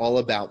 It's all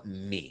about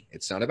me.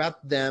 It's not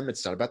about them.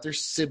 It's not about their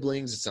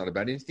siblings. It's not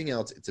about anything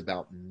else. It's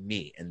about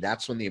me. And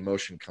that's when the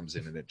emotion comes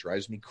in, and it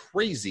drives me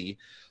crazy.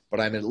 But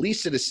I'm at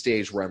least at a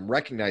stage where I'm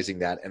recognizing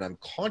that, and I'm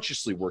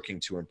consciously working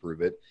to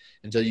improve it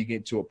until you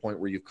get to a point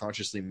where you've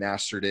consciously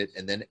mastered it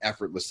and then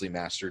effortlessly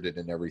mastered it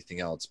and everything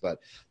else. But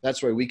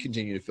that's why we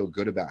continue to feel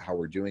good about how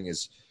we're doing,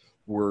 is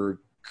we're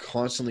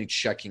constantly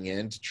checking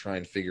in to try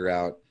and figure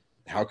out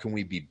how can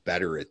we be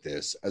better at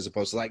this, as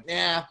opposed to like,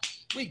 nah,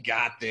 we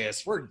got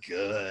this. We're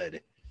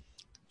good.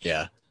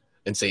 Yeah.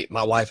 And see,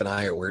 my wife and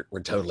I we're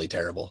totally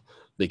terrible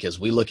because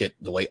we look at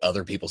the way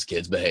other people's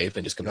kids behave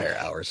and just compare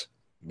ours.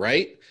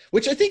 Right?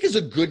 Which I think is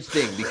a good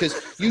thing, because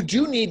you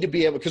do need to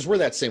be able, because we're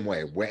that same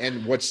way.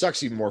 And what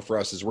sucks even more for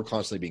us is we're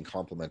constantly being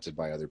complimented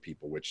by other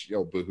people, which,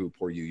 boohoo,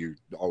 poor you. You're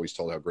always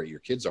told how great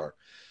your kids are.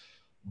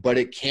 But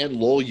it can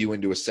lull you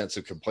into a sense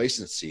of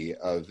complacency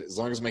of, as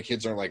long as my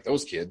kids aren't like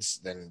those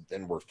kids, then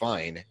we're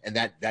fine. And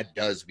that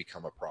does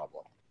become a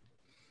problem.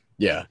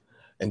 Yeah.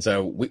 And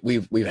so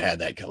we've had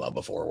that come up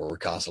before, where we're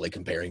constantly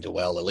comparing to,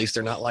 well, at least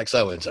they're not like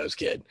so-and-so's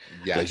kid.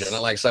 Yes. They're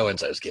not like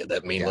so-and-so's kid,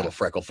 that mean little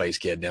freckle-faced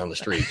kid down the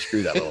street.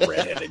 Screw that little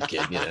redheaded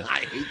kid,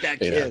 I hate that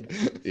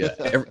kid.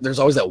 Yeah. There's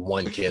always that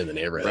one kid in the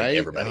neighborhood that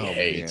everybody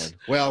hates. Man.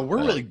 Well,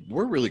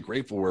 we're really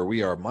grateful where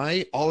we are.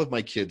 All of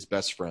my kids'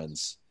 best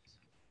friends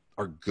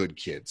are good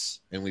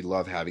kids, and we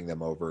love having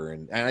them over.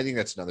 And I think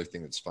that's another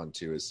thing that's fun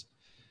too, is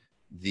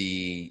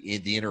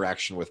the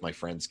interaction with my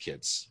friends'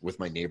 kids, with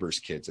my neighbors'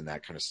 kids, and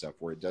that kind of stuff,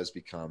 where it does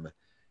become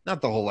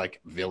not the whole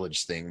like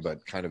village thing,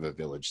 but kind of a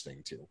village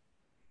thing too.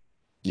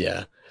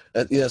 Yeah.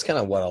 That's kind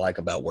of what I like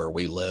about where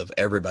we live.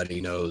 Everybody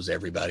knows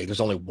everybody.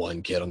 There's only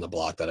one kid on the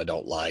block that I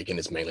don't like, and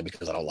it's mainly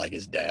because I don't like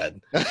his dad.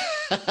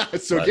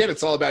 Again,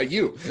 it's all about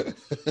you.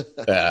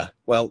 Yeah.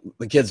 Well,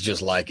 the kids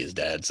just like his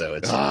dad, so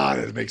it's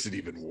that makes it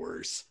even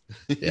worse.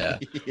 Yeah.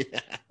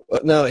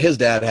 But no, his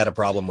dad had a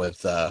problem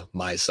with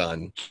my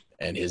son,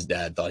 and his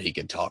dad thought he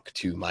could talk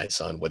to my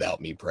son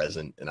without me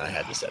present, and I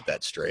had to set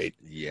that straight.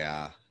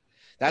 Yeah.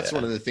 That's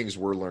one of the things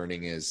we're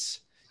learning is,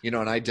 and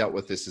I dealt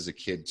with this as a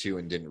kid too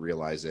and didn't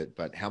realize it,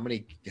 but how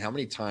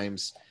many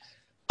times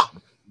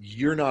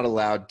you're not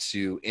allowed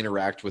to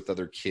interact with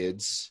other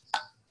kids,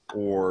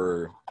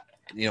 or,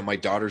 my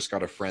daughter's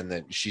got a friend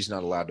that she's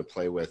not allowed to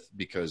play with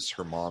because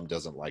her mom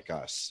doesn't like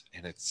us.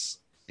 And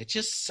it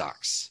just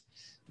sucks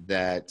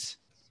that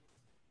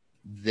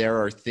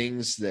there are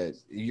things that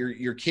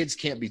your kids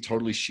can't be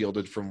totally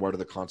shielded from what are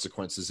the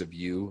consequences of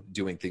you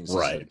doing things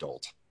as an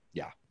adult.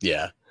 Yeah.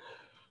 Yeah.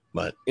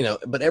 But,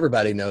 but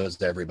everybody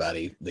knows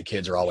everybody. The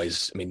kids are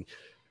always,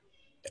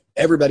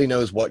 everybody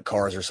knows what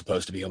cars are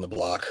supposed to be on the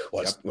block,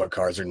 what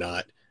cars are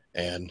not.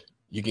 And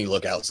you can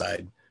look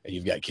outside and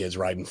you've got kids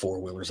riding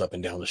 4-wheelers up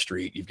and down the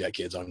street. You've got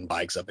kids on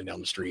bikes up and down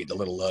the street, the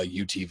little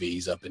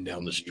UTVs up and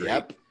down the street.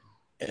 Yep.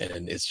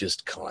 And it's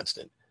just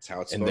constant. That's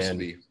how it's supposed to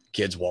be.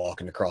 Kids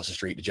walking across the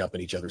street to jump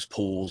in each other's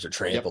pools or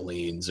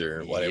trampolines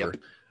or whatever.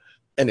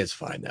 And it's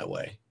fine that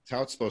way. That's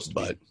how it's supposed to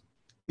be.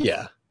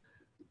 Yeah.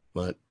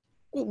 But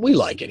we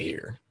like it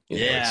here.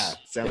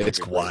 Sounds it's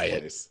like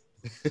quiet.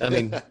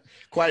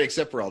 quiet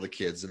except for all the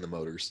kids and the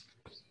motors.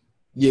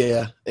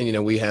 Yeah,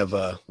 and we have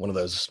one of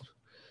those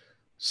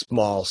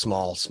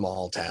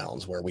small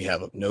towns where we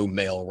have no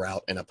mail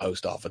route and a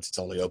post office. It's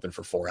only open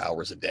for 4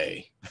 hours a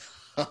day.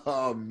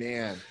 Oh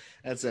man,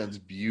 that sounds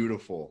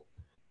beautiful.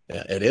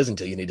 Yeah, it is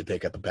until you need to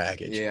pick up a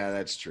package. Yeah,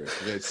 that's true.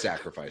 It's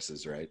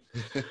sacrifices, right?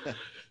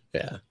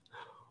 Yeah,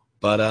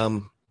 but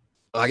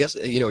I guess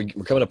we're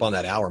coming up on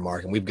that hour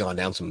mark, and we've gone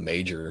down some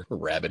major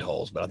rabbit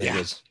holes, but I think Yeah.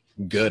 it's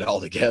good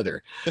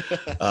altogether.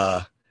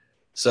 Uh,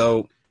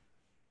 so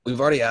I've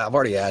already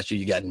asked you.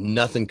 You got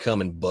nothing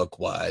coming book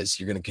wise.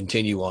 You're going to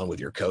continue on with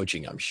your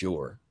coaching, I'm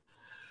sure.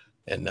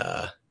 And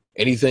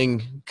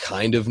anything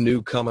kind of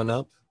new coming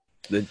up?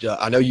 That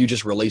I know you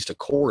just released a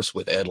course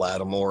with Ed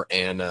Lattimore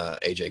and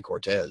AJ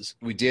Cortez.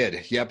 We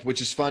did. Yep,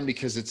 which is fun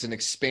because it's an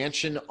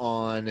expansion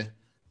on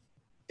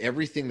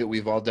everything that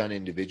we've all done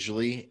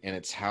individually, and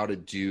it's how to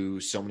do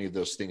so many of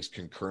those things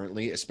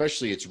concurrently.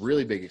 Especially, it's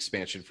really big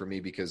expansion for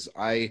me because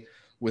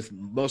with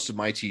most of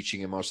my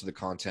teaching and most of the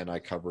content I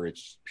cover,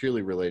 it's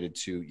purely related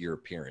to your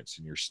appearance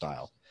and your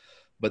style.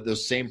 But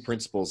those same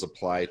principles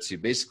apply to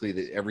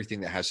basically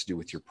everything that has to do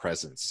with your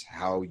presence,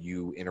 how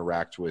you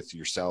interact with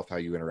yourself, how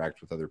you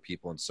interact with other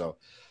people. And so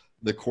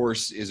the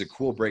course is a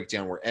cool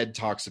breakdown where Ed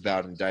talks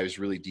about and dives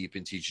really deep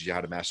and teaches you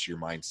how to master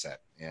your mindset.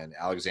 And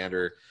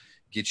Alexander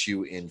gets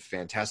you in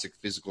fantastic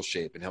physical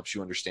shape and helps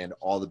you understand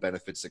all the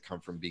benefits that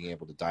come from being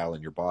able to dial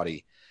in your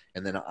body.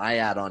 And then I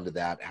add on to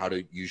that how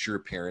to use your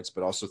appearance,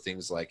 but also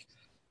things like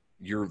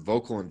your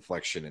vocal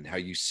inflection and how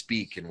you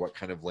speak and what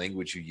kind of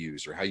language you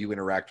use or how you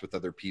interact with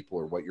other people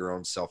or what your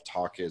own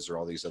self-talk is or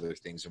all these other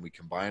things. And we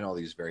combine all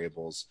these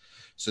variables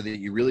so that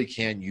you really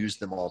can use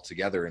them all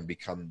together and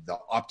become the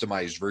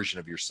optimized version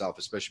of yourself,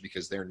 especially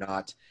because they're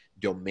not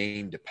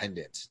domain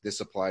dependent. This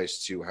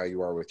applies to how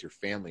you are with your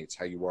family. It's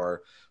how you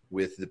are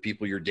with the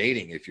people you're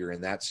dating. If you're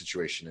in that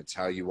situation, it's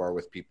how you are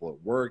with people at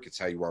work. It's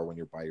how you are when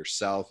you're by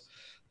yourself.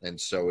 And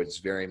so it's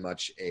very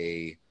much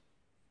an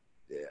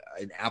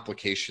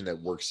application that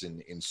works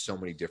in so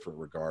many different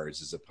regards,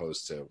 as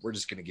opposed to we're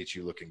just going to get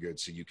you looking good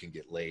so you can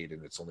get laid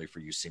and it's only for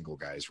you single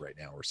guys right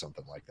now or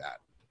something like that.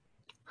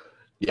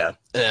 Yeah,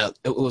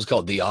 it was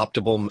called the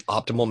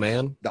Optimal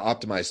Man. The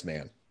optimized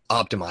man.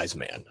 Optimized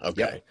Man.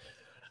 Okay.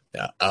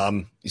 Yep. Yeah.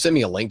 You send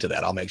me a link to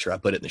that. I'll make sure I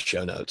put it in the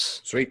show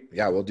notes. Sweet.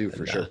 Yeah, we'll do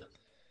for sure.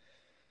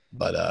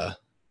 But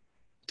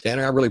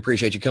Tanner, I really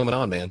appreciate you coming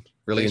on, man.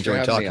 Really Thanks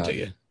enjoyed talking to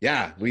you.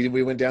 Yeah, we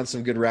went down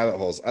some good rabbit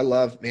holes. I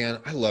love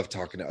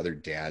talking to other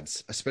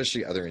dads,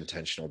 especially other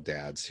intentional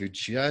dads who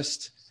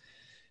just,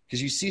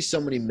 because you see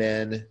so many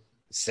men,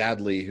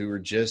 sadly, who are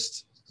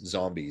just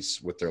zombies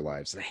with their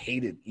lives. And I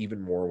hate it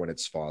even more when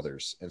it's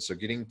fathers. And so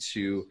getting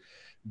to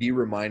be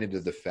reminded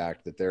of the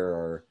fact that there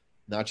are,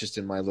 not just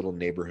in my little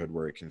neighborhood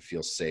where it can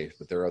feel safe,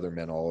 but there are other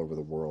men all over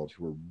the world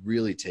who are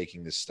really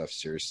taking this stuff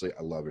seriously.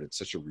 I love it. It's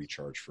such a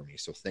recharge for me.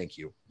 So thank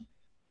you.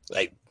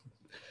 Like,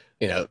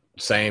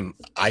 same.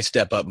 I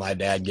step up my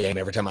dad game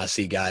every time I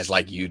see guys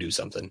like you do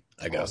something.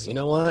 I go, Awesome. You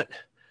know what?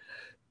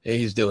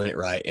 He's doing it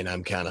right, and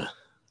I'm kind of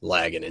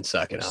lagging and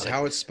sucking It's on it.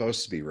 how it's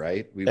supposed to be,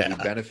 right? We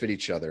benefit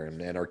each other,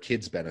 and our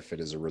kids benefit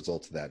as a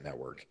result of that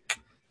network.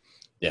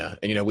 Yeah.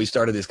 And, we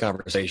started this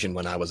conversation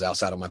when I was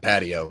outside on my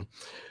patio.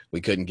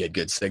 We couldn't get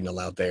good signal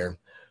out there.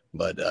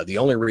 But the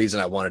only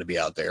reason I wanted to be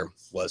out there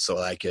was so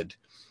I could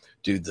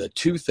do the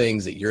two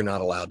things that you're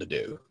not allowed to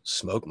do: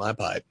 smoke my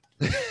pipe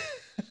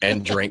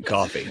and drink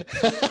coffee.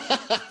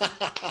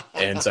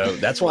 And so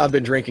that's why I've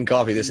been drinking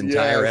coffee this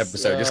entire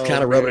episode, just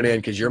kind of rubbing it in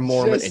because you're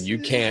Mormon and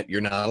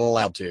you're not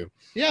allowed to.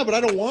 Yeah, but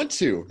I don't want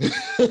to.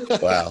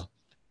 Wow.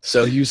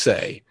 So you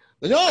say.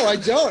 No, I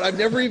don't. I've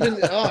never even,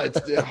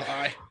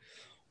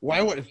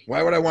 why would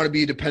I want to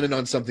be dependent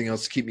on something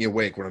else to keep me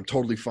awake when I'm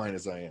totally fine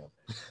as I am?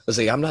 Let's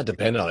see, I'm not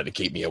dependent on it to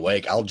keep me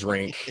awake. I'll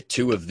drink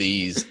 2 of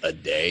these a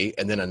day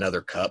and then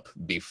another cup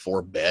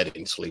before bed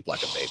and sleep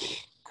like a baby.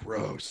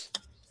 Gross.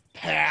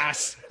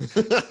 Pass.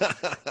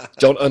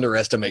 Don't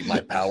underestimate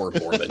my power,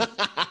 Mormon.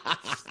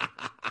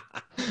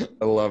 I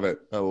love it.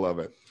 I love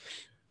it.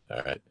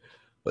 All right.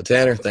 Well,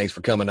 Tanner, thanks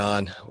for coming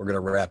on. We're going to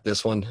wrap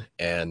this one.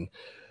 And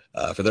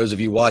for those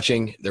of you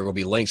watching, there will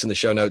be links in the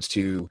show notes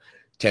to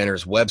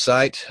Tanner's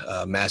website,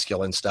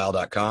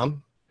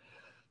 masculinestyle.com,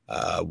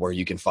 where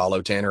you can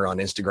follow Tanner on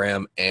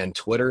Instagram and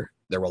Twitter.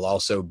 There will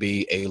also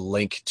be a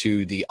link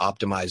to the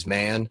Optimized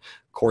Man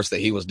course that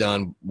he was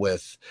done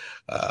with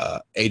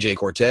AJ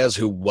Cortez,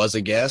 who was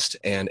a guest,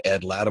 and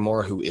Ed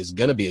Lattimore, who is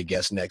going to be a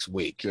guest next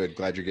week. Good.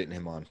 Glad you're getting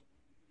him on.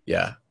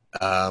 Yeah.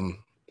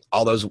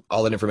 All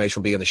that information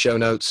will be in the show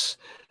notes.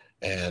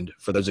 And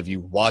for those of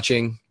you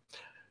watching,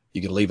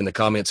 you can leave in the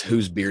comments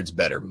whose beard's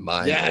better,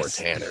 mine or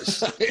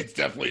Tanner's. It's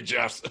definitely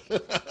Jeff's.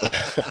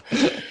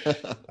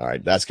 All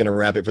right. That's going to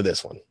wrap it for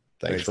this one.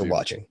 Thanks for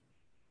watching.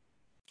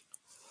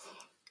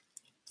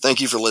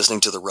 Thank you for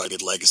listening to the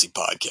Rugged Legacy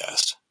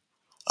Podcast.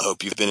 I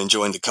hope you've been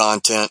enjoying the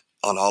content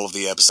on all of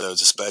the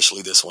episodes,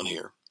 especially this one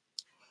here.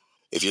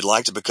 If you'd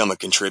like to become a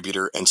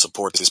contributor and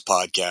support this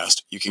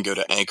podcast, you can go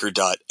to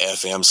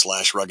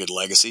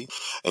anchor.fm/ruggedlegacy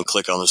and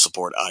click on the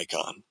support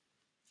icon.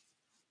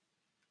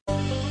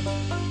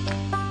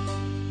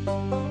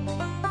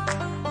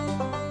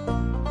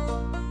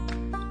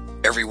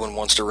 Everyone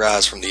wants to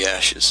rise from the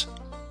ashes,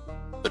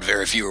 but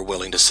very few are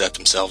willing to set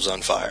themselves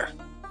on fire.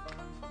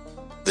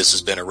 This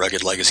has been a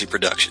Rugged Legacy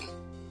production.